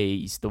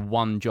employees, the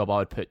one job I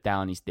would put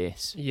down is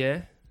this.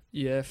 Yeah,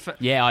 yeah.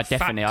 I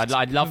definitely.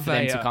 I'd love for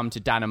them to purveyor. come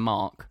to Dan and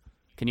Mark.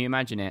 Can you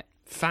imagine it?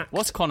 Fact.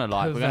 What's Connor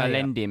like? We're going to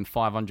purveyor. lend him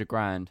 500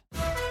 grand.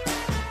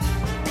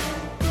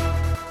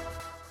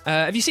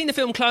 Have you seen the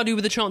film Cloudy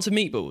with a Chance of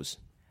Meatballs?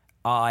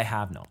 I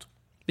have not.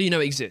 But you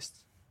know it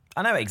exists.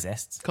 I know it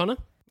exists. Connor?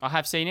 I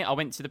have seen it. I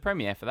went to the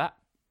premiere for that.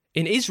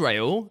 In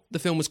Israel, the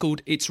film was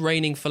called It's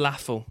Raining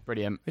Falafel,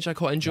 Brilliant. which I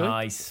quite enjoy.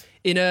 Nice.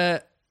 In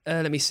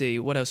let me see,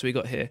 what else have we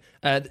got here?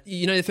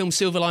 You know the film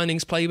Silver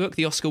Linings Playbook,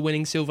 the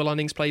Oscar-winning Silver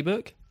Linings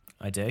Playbook?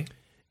 I do.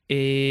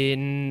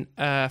 In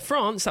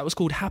France, that was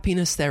called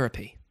Happiness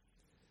Therapy.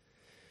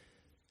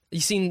 You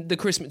seen the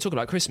Christmas? Talk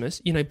about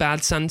Christmas. You know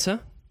Bad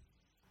Santa,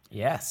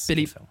 Yes.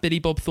 Billy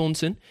Bob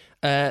Thornton.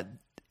 The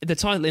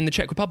title in the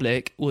Czech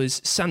Republic was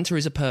Santa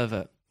is a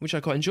Pervert, which I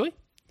quite enjoy.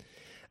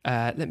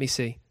 Let me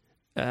see.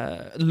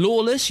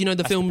 Lawless. You know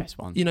the That's film. the best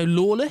one. You know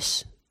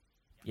Lawless.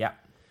 Yeah.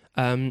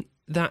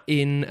 That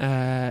in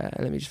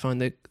let me just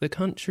find the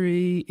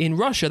country. In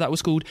Russia, that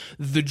was called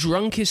The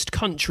Drunkest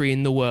Country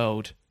in the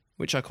World,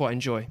 which I quite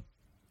enjoy.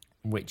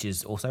 Which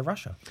is also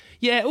Russia.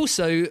 Yeah,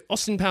 also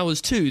Austin Powers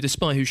 2, The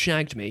Spy Who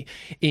Shagged Me,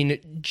 in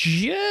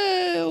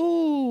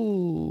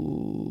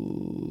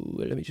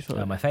let me just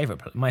find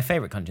My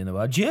favorite country in the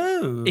world,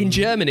 Joe. In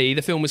Germany,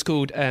 the film was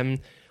called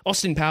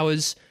Austin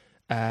Powers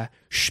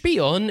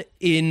Spion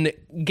in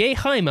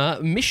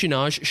Geheimer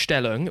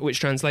Missionarstellung, which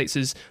translates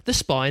as The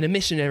Spy in a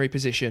Missionary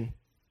Position.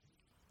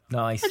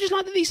 Nice. I just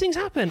like that these things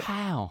happen.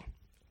 How?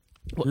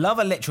 Love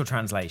a literal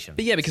translation.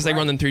 But yeah, because they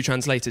run them through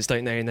translators,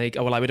 don't they? And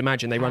I would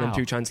imagine they run them Wow.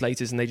 through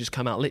translators and they just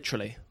come out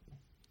literally.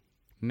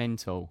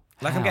 Mental.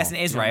 Like I'm How? guessing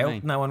You know Israel, what I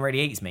mean? no one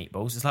really eats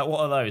meatballs. It's like, what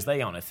are those?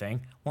 They aren't a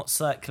thing. What's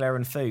circular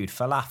and food?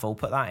 Falafel,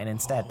 put that in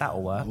instead.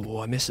 That'll work.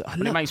 Oh, I miss it.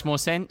 But it makes more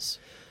sense.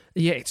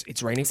 Yeah,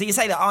 it's raining. So you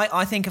say that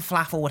I think a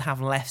falafel would have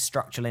less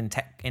structural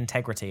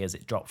integrity as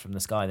it dropped from the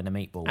sky than a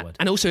meatball would.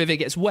 And also, if it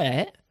gets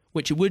wet,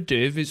 which it would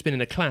do if it's been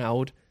in a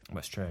cloud,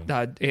 That's true.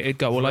 it'd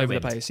go all over the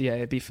Ruined. place. Yeah,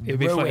 it'd be floating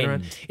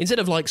around. Ruined. Instead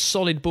of like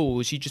solid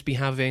balls, you'd just be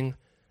having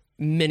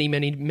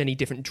many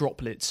different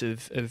droplets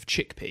of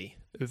chickpea,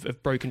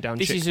 of broken down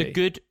This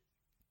chickpea.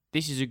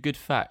 This is a good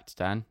fact,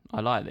 Dan.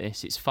 I like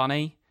this. It's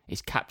funny.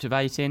 It's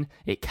captivating.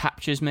 It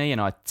captures me, and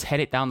I tell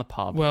it down the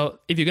pub. Well,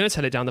 if you're going to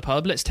tell it down the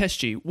pub, let's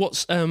test you.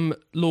 What's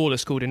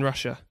Lawless called in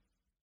Russia?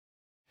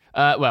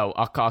 Well,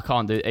 I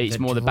can't do it. It's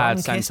The more the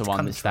Bad drunkest Santa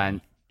one.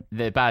 country.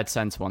 The Bad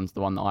Santa one's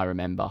the one that I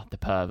remember. The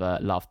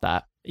pervert. Loved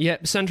that.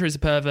 Yep, Santa is a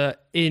pervert.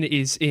 In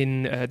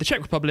the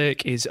Czech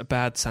Republic is a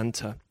bad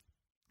Santa.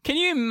 Can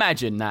you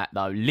imagine that,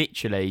 though?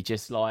 Literally,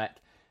 just like,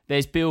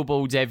 there's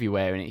billboards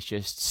everywhere and it's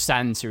just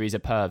Santa is a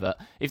pervert.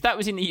 If that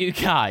was in the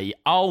UK,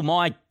 oh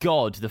my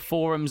God, the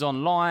forums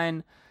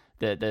online,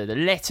 the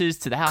letters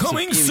to the House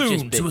Coming of...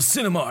 soon to a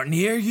cinema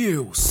near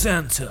you,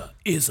 Santa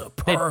is a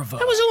pervert.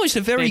 That was almost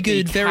a very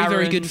good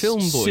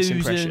film voice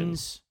impression.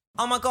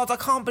 Oh my God, I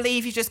can't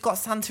believe you just got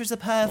Santa as a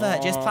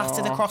pervert, just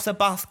plastered across a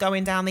bus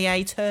going down the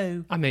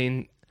A2. I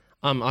mean,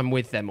 I'm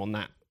with them on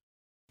that.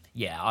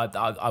 Yeah,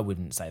 I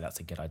wouldn't say that's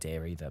a good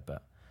idea either,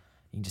 but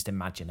you can just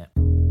imagine it.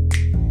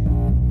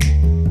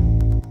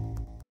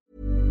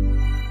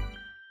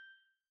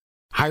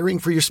 Hiring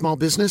for your small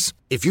business?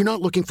 If you're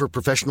not looking for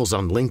professionals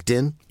on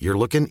LinkedIn, you're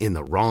looking in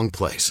the wrong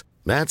place.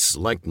 That's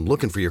like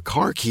looking for your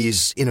car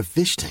keys in a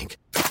fish tank.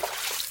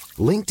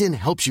 LinkedIn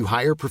helps you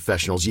hire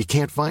professionals you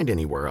can't find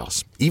anywhere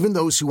else, even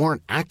those who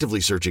aren't actively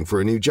searching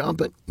for a new job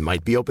but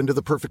might be open to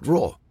the perfect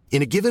role.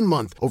 In a given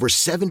month, over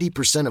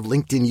 70% of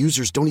LinkedIn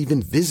users don't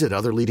even visit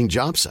other leading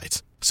job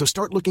sites. So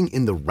start looking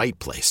in the right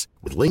place.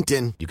 With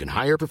LinkedIn, you can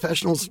hire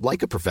professionals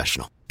like a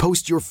professional.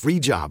 Post your free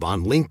job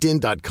on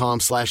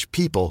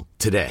linkedin.com/people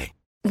today.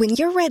 When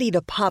you're ready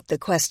to pop the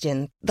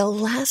question, the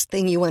last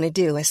thing you want to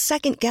do is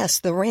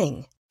second-guess the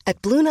ring.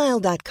 At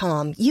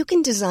BlueNile.com, you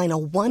can design a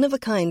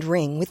one-of-a-kind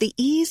ring with the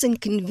ease and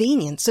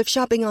convenience of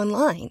shopping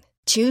online.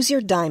 Choose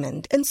your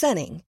diamond and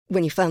setting.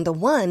 When you find the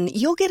one,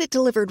 you'll get it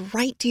delivered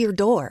right to your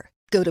door.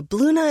 Go to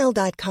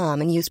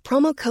BlueNile.com and use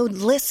promo code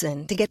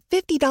LISTEN to get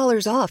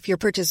 $50 off your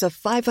purchase of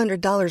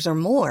 $500 or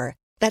more.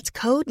 That's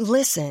code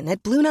LISTEN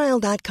at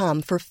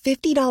BlueNile.com for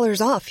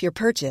 $50 off your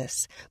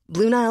purchase.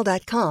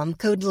 BlueNile.com,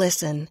 code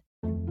LISTEN.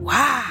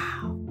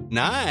 Wow.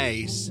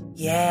 Nice.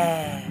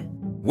 Yeah.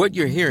 What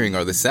you're hearing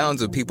are the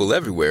sounds of people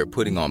everywhere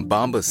putting on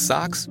Bombas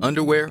socks,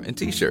 underwear, and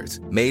T-shirts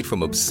made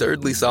from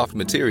absurdly soft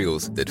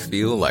materials that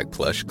feel like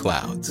plush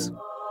clouds.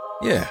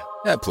 Yeah,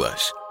 that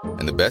plush.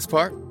 And the best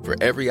part? For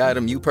every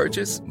item you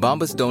purchase,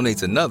 Bombas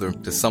donates another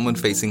to someone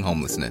facing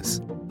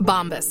homelessness.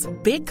 Bombas.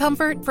 Big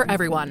comfort for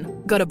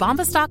everyone. Go to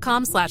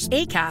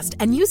bombas.com/ACAST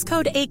and use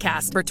code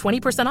ACAST for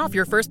 20% off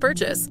your first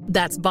purchase.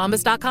 That's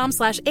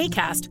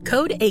bombas.com/ACAST.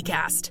 Code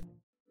ACAST.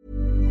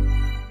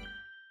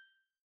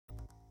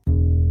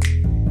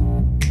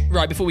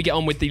 Right, before we get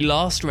on with the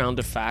last round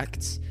of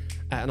facts,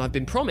 and I've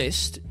been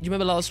promised, you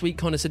remember last week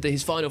Connor said that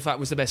his final fact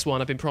was the best one.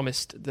 I've been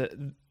promised that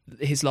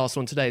his last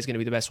one today is going to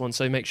be the best one,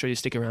 so make sure you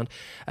stick around.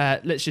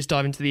 Let's just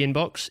dive into the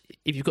inbox.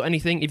 If you've got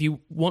anything, if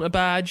you want a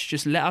badge,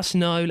 just let us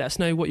know. Let us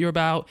know what you're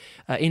about.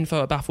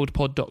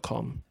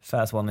 info@baffledpod.com.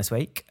 First one this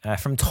week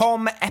from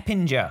Tom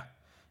Eppinger,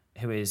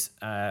 who is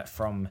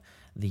from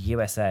the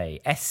USA.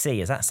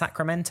 SC, is that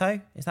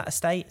Sacramento? Is that a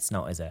state? It's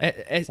not, is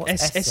it?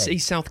 SC,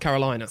 South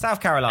Carolina.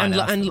 South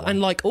Carolina. And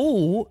like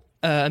all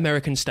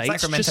American states...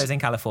 Sacramento's in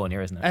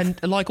California, isn't it?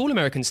 And like all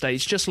American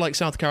states, just like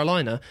South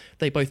Carolina,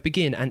 they both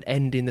begin and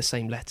end in the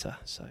same letter.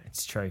 So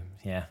it's true,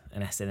 yeah.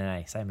 An S and an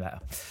A, same letter.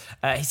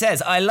 He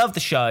says, I love the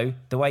show.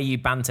 The way you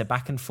banter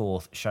back and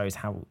forth shows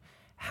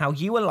how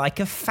you are like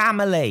a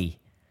family.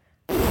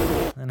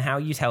 And how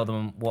you tell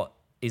them what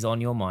is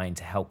on your mind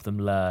to help them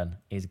learn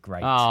is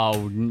great.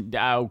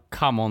 Oh,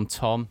 come on,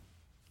 Tom.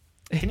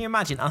 Can you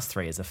imagine us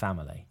three as a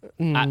family?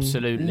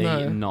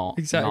 Absolutely not.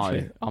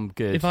 Exactly. No, I'm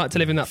good. If I had to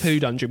live in that poo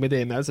dungeon with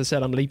him, as I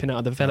said, I'm leaping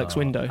out of the Velux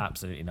window.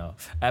 Absolutely not.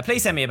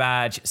 Please send me a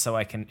badge so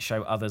I can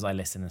show others I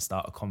listen and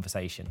start a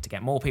conversation to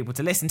get more people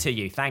to listen to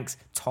you. Thanks,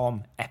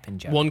 Tom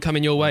Eppinger. One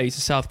coming your way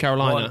to South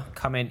Carolina. One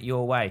coming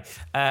your way.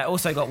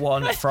 Also got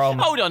one from...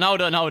 Hold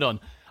on.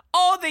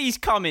 Are these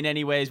coming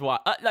anywhere?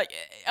 Are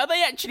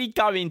they actually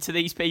going to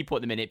these people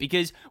at the minute?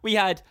 Because we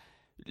had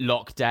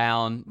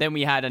lockdown, then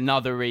we had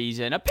another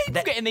reason. Are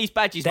people getting these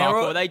badges, Mark,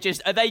 or are they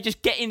just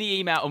getting the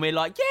email and we're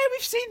like, yeah,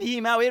 we've seen the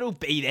email, it'll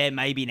be there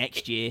maybe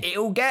next year?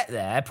 It'll get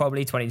there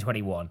probably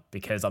 2021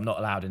 because I'm not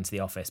allowed into the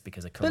office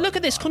because of coronavirus. But look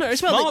at this, Connor,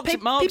 as well.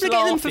 People are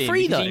getting them for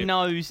free, though.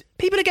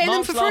 People are getting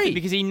them for free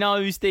because he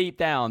knows deep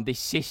down this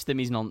system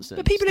is nonsense.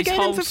 But people are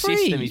getting them for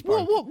free.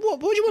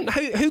 What do you want?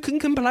 Who can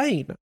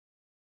complain?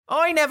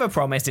 I never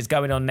promised it's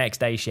going on next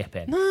day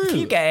shipping. No. If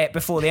you get it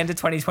before the end of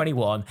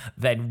 2021,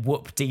 then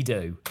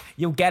whoop-de-doo.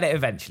 You'll get it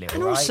eventually,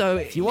 all right? Also,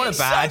 if you want a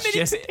badge,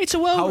 it's a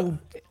world...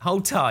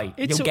 Hold tight.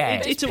 You'll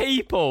get it. It's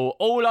people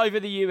all over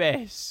the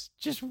US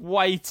just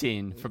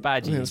waiting for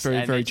badges. That's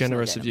very, very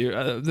generous of you.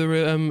 I'll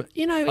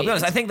be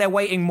honest, I think they're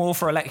waiting more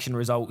for election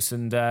results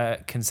and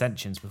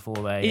consensions before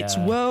they... It's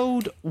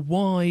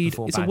worldwide.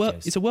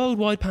 It's a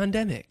worldwide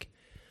pandemic.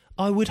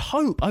 I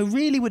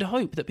really would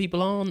hope that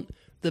people aren't...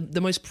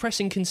 The most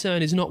pressing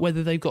concern is not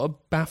whether they've got a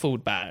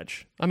Baffled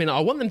badge. I mean,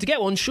 I want them to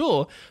get one,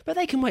 sure, but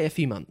they can wait a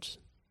few months.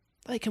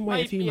 A few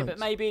months. But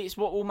maybe it's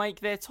what will make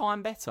their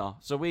time better.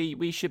 So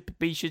we should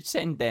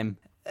send them.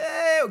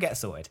 It'll get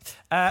sorted.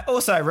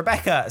 Also,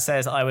 Rebecca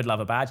says, I would love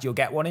a badge. You'll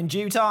get one in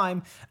due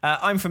time.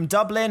 I'm from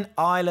Dublin,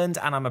 Ireland,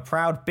 and I'm a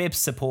proud Bibs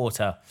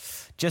supporter.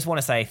 Just want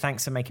to say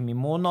thanks for making me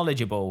more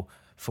knowledgeable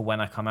for when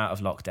I come out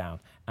of lockdown.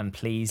 And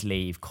please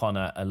leave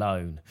Connor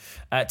alone.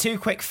 2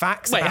 quick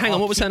facts. Wait, hang on.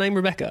 What was her name?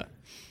 Rebecca?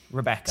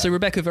 Rebecca. So,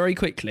 Rebecca, very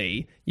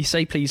quickly, you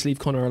say please leave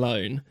Connor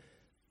alone,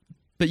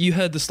 but you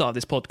heard the start of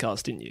this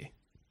podcast, didn't you?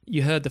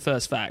 You heard the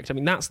first fact. I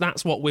mean,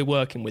 that's what we're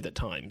working with at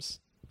times.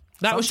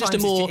 That was just a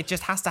more... It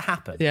just has to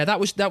happen. Yeah, that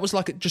was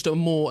like just a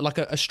more, like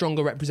a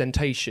stronger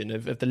representation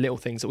of the little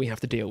things that we have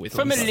to deal with.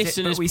 From a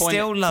listener's we point...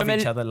 still love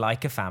each other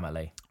like a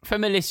family.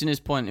 From a listener's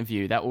point of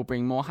view, that will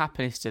bring more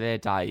happiness to their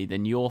day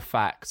than your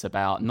facts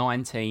about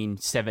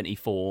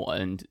 1974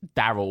 and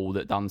Daryl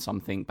that done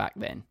something back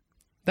then.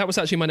 That was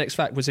actually my next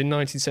fact, was in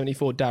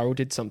 1974, Daryl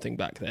did something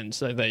back then.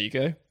 So there you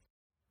go.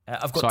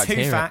 I've got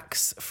 2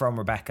 facts from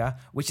Rebecca,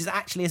 which is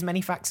actually as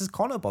many facts as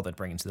Connor bothered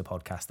bringing to the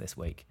podcast this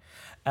week.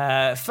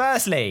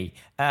 Firstly,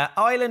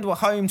 Ireland were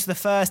home to the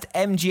first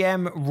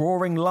MGM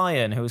roaring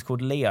lion, who was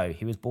called Leo.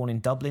 He was born in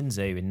Dublin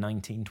Zoo in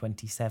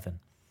 1927.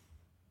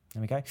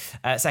 There we go.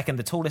 Second,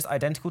 the tallest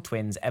identical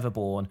twins ever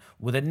born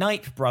were the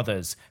Knipe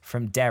brothers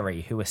from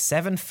Derry, who were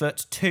 7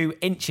 foot 2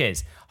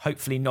 inches.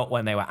 Hopefully not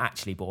when they were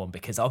actually born,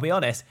 because I'll be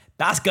honest,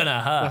 that's going to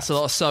hurt. That's a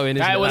lot of sewing,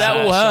 isn't it? Well,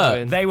 that will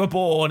hurt. They were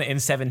born in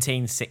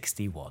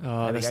 1761.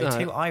 Oh, there we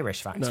go. 2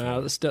 Irish facts.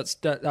 No,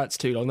 that's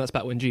too long. That's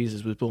back when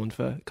Jesus was born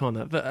for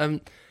Connor. But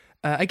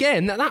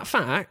again, that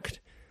fact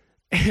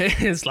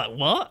is like,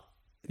 what?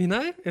 You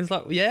know? It's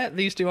like, yeah,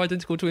 these 2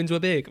 identical twins were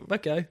big.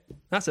 Okay,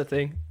 that's a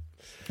thing.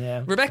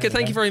 Yeah, Rebecca,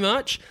 thank you very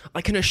much.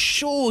 I can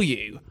assure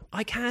you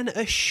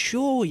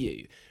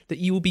that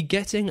you will be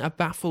getting a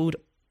Baffled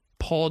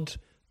Pod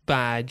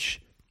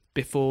badge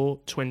before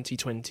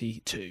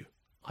 2022.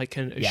 I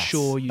can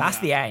assure you that's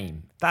the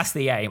aim. That's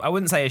the aim. I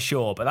wouldn't say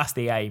assure, but that's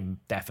the aim,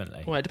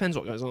 definitely. Well, it depends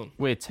what goes on.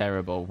 We're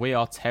terrible. We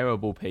are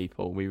terrible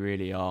people. We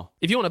really are.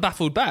 If you want a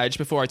Baffled badge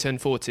before I turn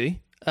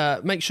 40...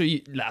 make sure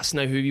you let us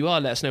know who you are,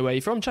 let us know where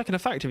you're from, chuck in a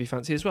fact if you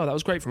fancy as well. That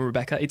was great from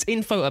Rebecca. It's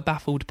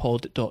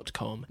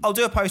info@baffledpod.com. I'll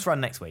do a post run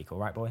next week, all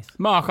right, boys?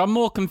 Mark, I'm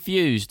more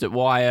confused at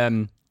why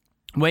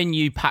when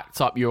you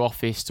packed up your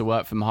office to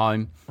work from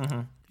home,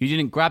 you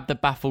didn't grab the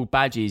Baffled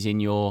badges in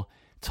your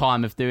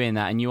time of doing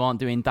that, and you aren't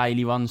doing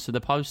daily runs to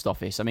the post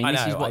office. I mean,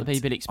 this is what the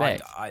people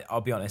expect. I'll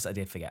be honest, I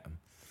did forget them.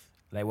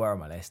 They were on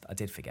my list. I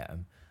did forget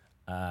them.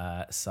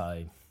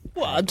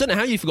 Well, I don't know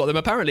how you forgot them.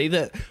 Apparently,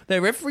 they're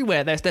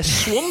everywhere. They're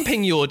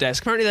swamping your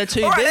desk. Apparently, they're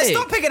too all right, big. Let's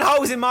stop picking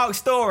holes in Mark's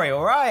story,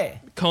 all right?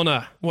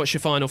 Connor, what's your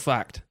final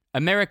fact?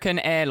 American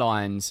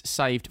Airlines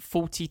saved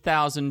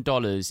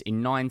 $40,000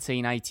 in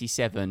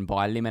 1987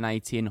 by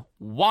eliminating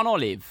 1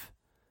 olive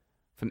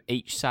from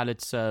each salad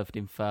served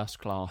in first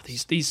class.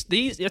 These.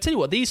 I tell you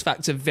what, these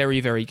facts are very,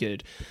 very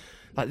good.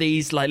 Like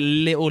these,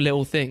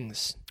 little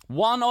things.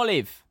 1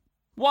 olive.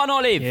 1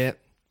 olive. Yeah.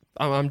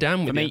 I'm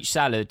down with from you. each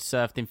salad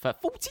served in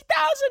 40,000,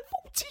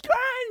 40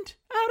 grand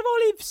out of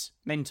olives.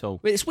 Mental.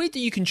 It's weird that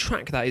you can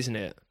track that, isn't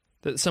it?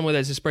 That somewhere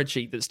there's a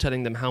spreadsheet that's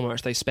telling them how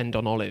much they spend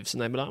on olives,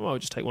 and they'll be like, well, I'll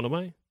just take one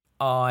away.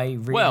 I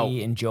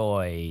really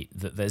enjoy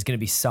that there's going to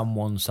be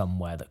someone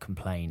somewhere that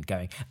complained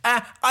going,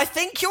 I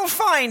think you'll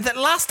find that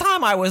last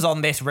time I was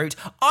on this route,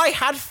 I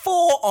had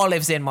 4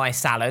 olives in my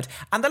salad,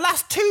 and the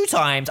last 2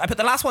 times, I put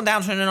the last one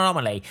down to an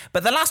anomaly,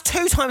 but the last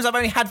 2 times I've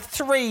only had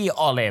 3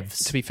 olives.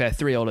 To be fair,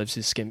 3 olives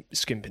is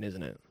skimping,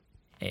 isn't it?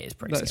 It is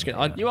pretty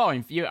skimping.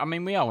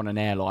 We are on an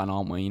airline,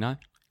 aren't we, you know?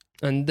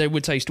 And they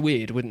would taste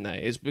weird, wouldn't they?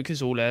 It's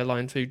because all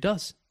airline food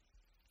does.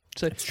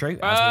 So, it's true,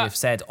 as we've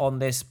said on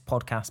this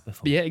podcast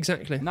before. Yeah,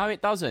 exactly. No,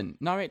 it doesn't.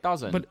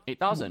 But it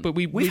doesn't. But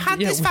we've had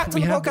this fact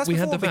on the podcast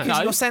before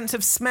because your sense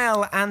of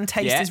smell and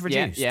taste is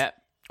reduced. Yeah,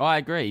 I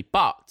agree.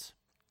 But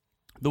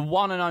the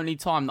one and only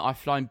time that I've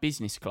flown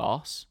business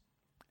class,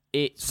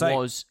 it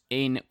was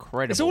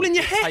incredible. It's all in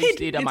your head. It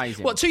tasted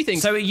amazing. What, 2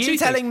 things? So are you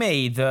telling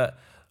me that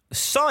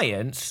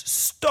science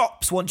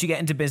stops once you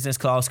get into business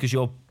class because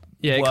you're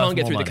it can't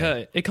get through the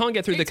curtain. It can't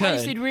get through the curtain.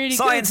 Tasted really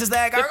Science good. is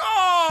there going,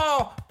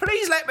 oh,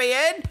 please let me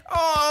in.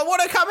 Oh, I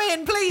want to come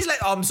in. Please let...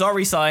 Oh, I'm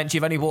sorry, Science.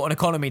 You've only bought an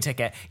economy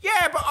ticket.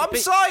 Yeah, but I'm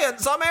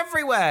Science. I'm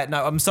everywhere.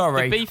 No, I'm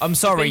sorry. I'm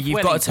sorry.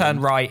 You've got to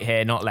turn right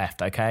here, not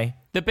left, okay?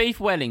 The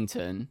beef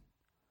Wellington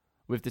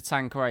with the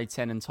Tanqueray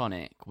 10 and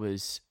tonic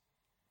was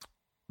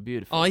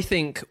beautiful. I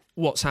think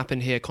what's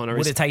happened here, Connor,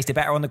 Would it tasted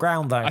better on the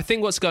ground, though? I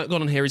think what's gone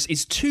on here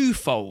is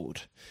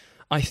twofold.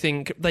 I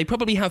think they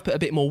probably have put a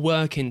bit more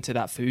work into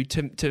that food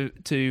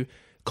to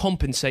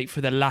compensate for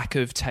the lack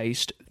of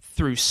taste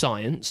through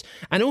science.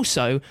 And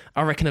also,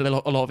 I reckon a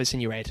lot of it's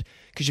in your head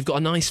because you've got a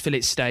nice fillet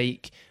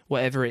steak,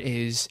 whatever it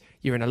is,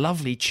 you're in a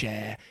lovely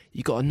chair,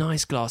 you've got a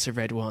nice glass of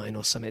red wine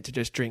or something to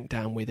just drink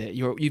down with it.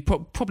 You've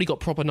probably got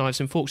proper knives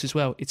and forks as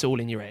well. It's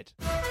all in your head.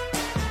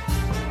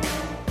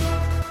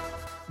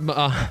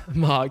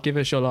 Mark, give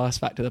us your last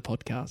fact of the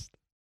podcast.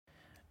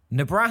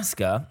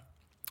 Nebraska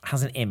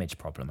has an image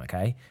problem,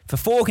 okay? For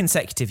 4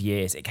 consecutive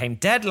years, it came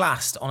dead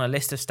last on a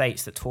list of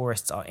states that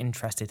tourists are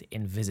interested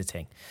in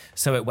visiting.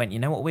 So it went, you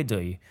know what we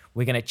do?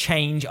 We're going to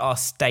change our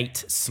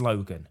state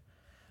slogan.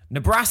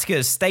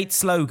 Nebraska's state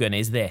slogan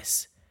is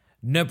this: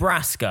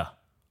 Nebraska.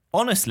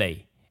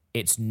 Honestly,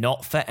 it's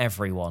not for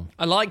everyone.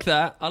 I like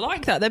that.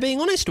 They're being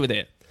honest with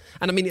it.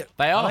 And I mean,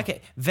 they are. I like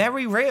it.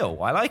 Very real.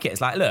 I like it.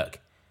 It's like, look,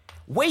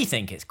 we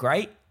think it's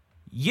great.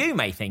 You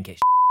may think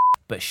it's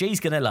but she's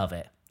going to love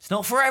it. It's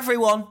not for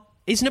everyone.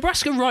 Is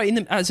Nebraska right in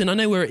the... As in, I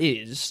know where it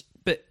is,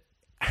 but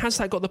has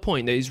that got the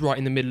point that it's right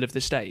in the middle of the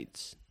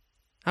states?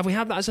 Have we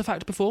had that as a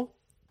fact before?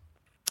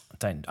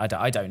 I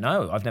don't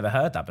know. I've never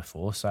heard that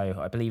before, so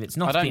I believe it's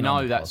not. I don't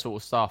know that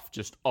sort of stuff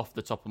just off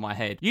the top of my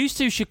head. You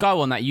two should go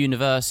on that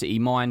University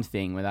Mind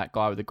thing with that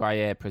guy with the grey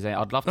hair present.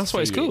 I'd love to see That's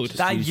what it's called.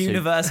 That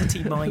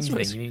University Mind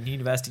thing,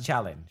 University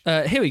Challenge.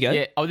 Here we go.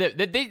 Yeah. Oh,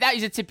 that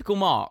is a typical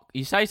Mark.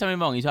 You say something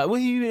wrong, he's like, well,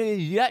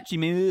 you actually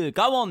mean,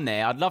 go on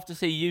there. I'd love to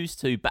see you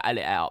two battle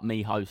it out,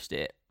 me host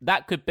it.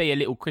 That could be a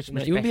little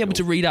Christmas special. You wouldn't be able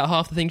to read out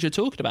half the things you're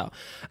talking about.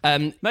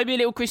 Maybe a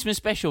little Christmas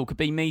special could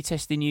be me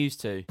testing you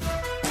two.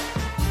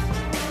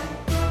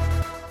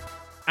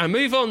 And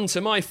move on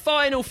to my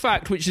final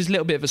fact, which is a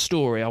little bit of a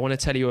story. I want to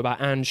tell you about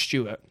Anne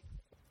Stewart.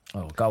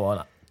 Oh, go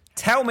on.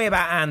 Tell me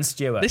about Anne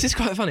Stewart. This is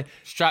quite funny.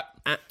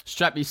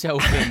 Strap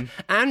yourself in.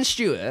 Anne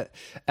Stewart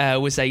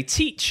was a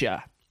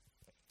teacher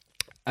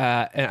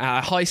at a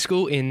high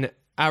school in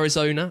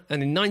Arizona,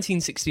 and in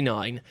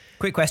 1969.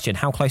 Quick question: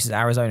 how close is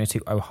Arizona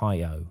to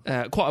Ohio?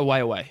 Quite a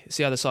way away. It's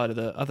the other side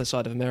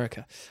of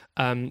America,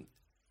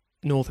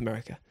 North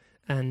America.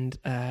 And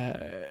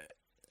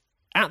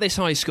at this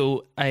high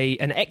school,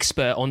 an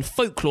expert on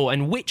folklore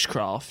and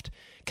witchcraft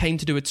came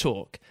to do a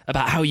talk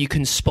about how you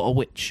can spot a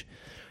witch.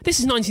 This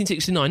is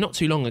 1969, not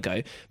too long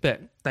ago,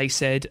 but they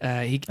said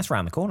that's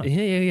around the corner.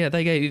 Yeah.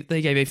 They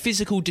gave a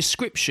physical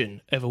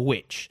description of a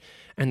witch,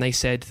 and they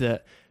said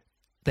that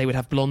they would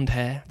have blonde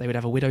hair, they would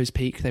have a widow's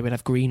peak, they would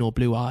have green or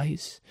blue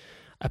eyes,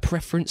 a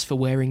preference for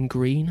wearing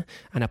green,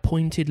 and a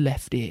pointed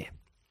left ear.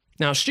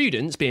 Now,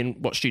 students, being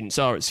what students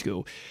are at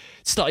school,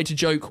 started to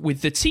joke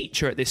with the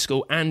teacher at this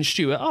school, Anne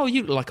Stewart. Oh,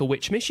 you look like a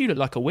witch, miss. You look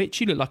like a witch.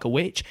 You look like a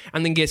witch.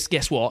 And then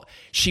guess what?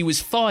 She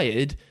was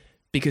fired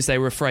because they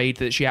were afraid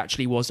that she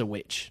actually was a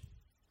witch.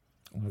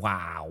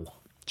 Wow.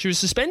 She was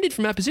suspended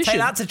from her position. Take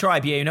that to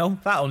tribunal.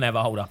 That'll never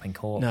hold up in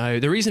court. No,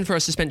 the reason for her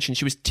suspension,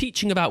 she was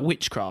teaching about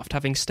witchcraft,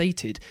 having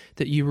stated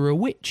that you were a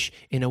witch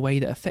in a way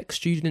that affects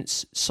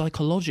students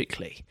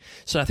psychologically.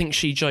 So I think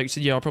she joked,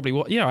 I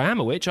am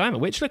a witch,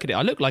 look at it,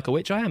 I look like a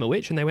witch, I am a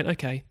witch. And they went,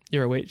 okay,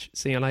 you're a witch,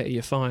 see you later,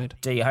 you're fired.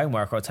 Do your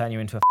homework or I'll turn you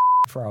into a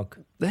frog.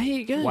 There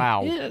you go.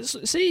 Wow. Yeah,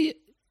 see,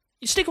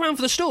 you stick around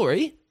for the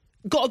story,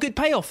 got a good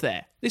payoff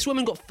there. This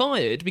woman got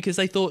fired because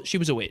they thought she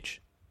was a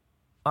witch.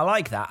 I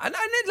like that. And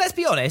let's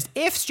be honest,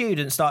 if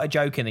students started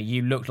joking that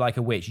you looked like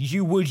a witch,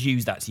 you would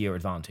use that to your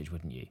advantage,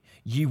 wouldn't you?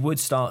 You would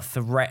start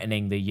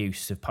threatening the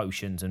use of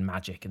potions and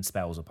magic and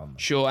spells upon them.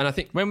 Sure, and I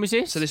think... When was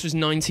this? So this was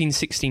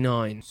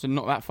 1969. So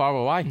not that far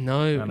away.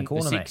 No. Around the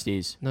corner, the mate.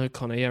 60s. No,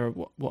 Connor, yeah,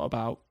 what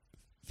about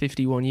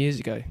 51 years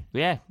ago?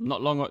 Yeah,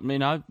 not long,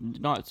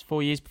 it's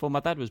 4 years before my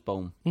dad was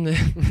born.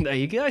 There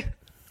you go.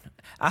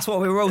 That's what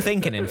we were all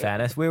thinking, in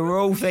fairness. We were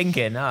all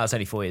thinking, it's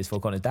only 4 years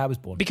before Connor's dad was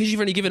born. Because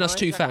you've only given us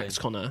two facts,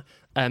 Connor,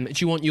 do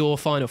you want your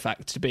final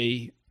fact to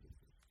be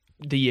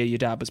the year your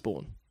dad was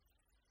born?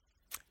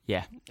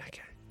 Yeah.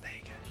 Okay, there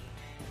you go.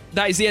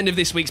 That is the end of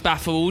this week's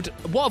Baffled.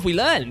 What have we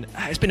learned?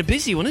 It's been a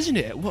busy one, isn't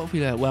it? What have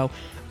we learned? Well,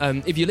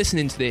 if you're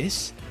listening to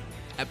this,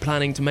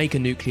 planning to make a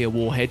nuclear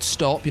warhead,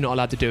 stop. You're not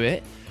allowed to do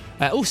it.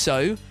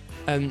 Also,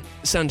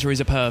 Santa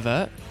is a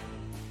pervert.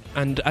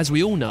 And as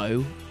we all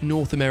know,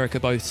 North America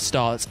both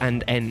starts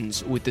and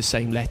ends with the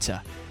same letter.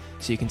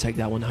 So you can take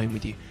that one home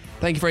with you.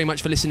 Thank you very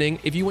much for listening.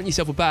 If you want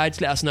yourself a badge,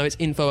 let us know. It's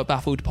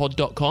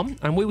info@baffledpod.com.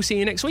 And we will see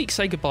you next week.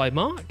 Say goodbye,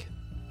 Mark.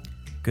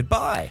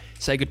 Goodbye.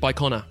 Say goodbye,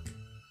 Connor.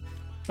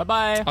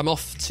 Bye-bye. I'm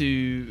off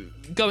to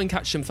go and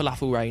catch some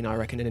falafel rain, I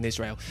reckon, in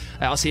Israel.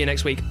 I'll see you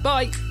next week.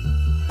 Bye.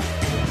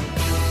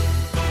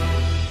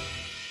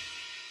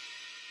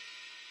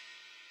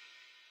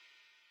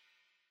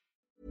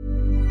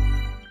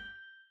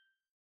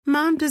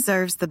 Mom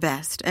deserves the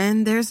best,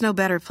 and there's no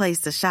better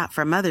place to shop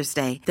for Mother's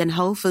Day than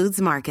Whole Foods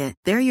Market.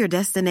 They're your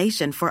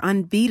destination for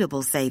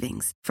unbeatable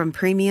savings, from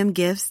premium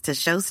gifts to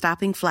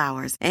show-stopping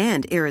flowers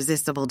and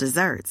irresistible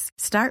desserts.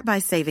 Start by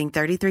saving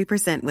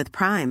 33% with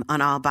Prime on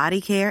all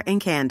body care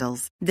and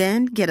candles.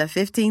 Then get a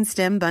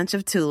 15-stem bunch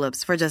of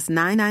tulips for just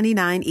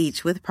 $9.99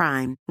 each with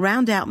Prime.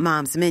 Round out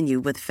Mom's menu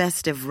with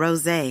festive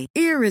rosé,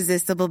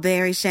 irresistible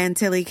berry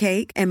chantilly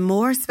cake, and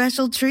more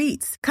special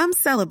treats. Come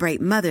celebrate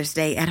Mother's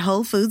Day at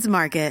Whole Foods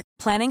Market.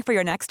 Planning for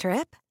your next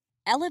trip?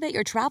 Elevate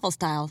your travel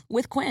style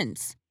with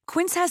Quince.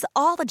 Quince has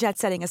all the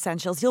jet-setting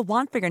essentials you'll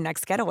want for your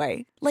next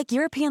getaway, like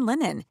European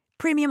linen,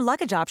 premium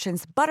luggage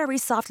options, buttery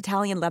soft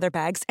Italian leather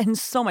bags, and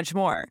so much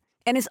more.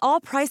 And is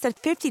all priced at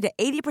 50 to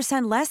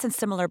 80% less than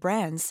similar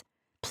brands.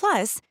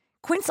 Plus,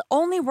 Quince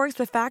only works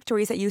with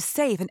factories that use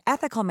safe and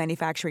ethical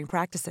manufacturing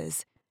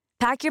practices.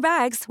 Pack your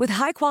bags with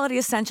high-quality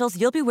essentials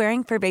you'll be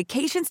wearing for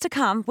vacations to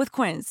come with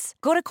Quince.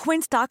 Go to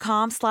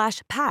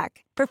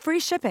quince.com/pack for free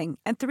shipping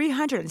and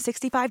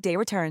 365-day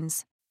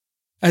returns.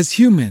 As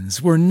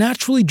humans, we're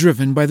naturally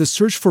driven by the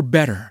search for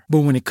better.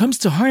 But when it comes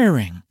to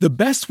hiring, the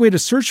best way to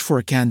search for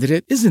a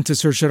candidate isn't to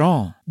search at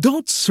all.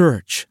 Don't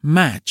search,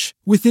 match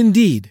with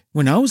Indeed.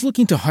 When I was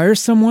looking to hire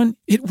someone,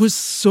 it was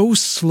so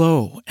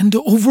slow and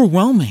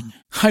overwhelming.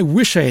 I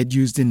wish I had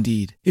used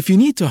Indeed. If you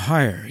need to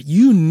hire,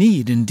 you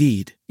need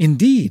Indeed.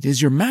 Indeed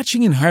is your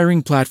matching and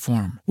hiring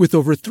platform with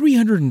over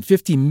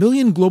 350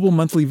 million global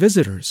monthly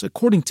visitors,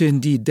 according to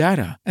Indeed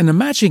data, and a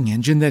matching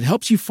engine that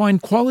helps you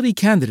find quality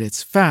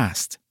candidates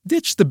fast.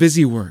 Ditch the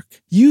busy work.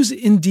 Use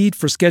Indeed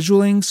for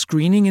scheduling,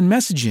 screening, and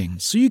messaging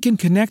so you can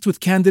connect with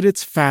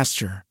candidates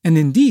faster. And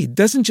Indeed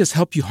doesn't just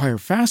help you hire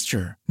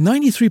faster.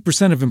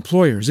 93% of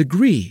employers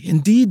agree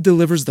Indeed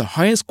delivers the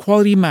highest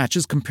quality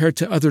matches compared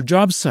to other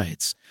job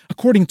sites,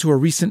 according to a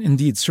recent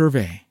Indeed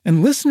survey.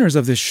 And listeners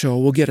of this show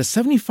will get a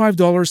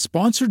 $75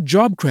 sponsored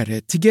job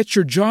credit to get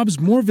your jobs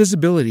more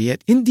visibility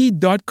at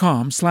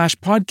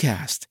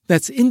Indeed.com/podcast.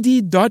 That's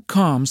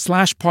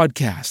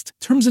Indeed.com/podcast.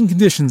 Terms and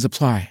conditions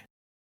apply.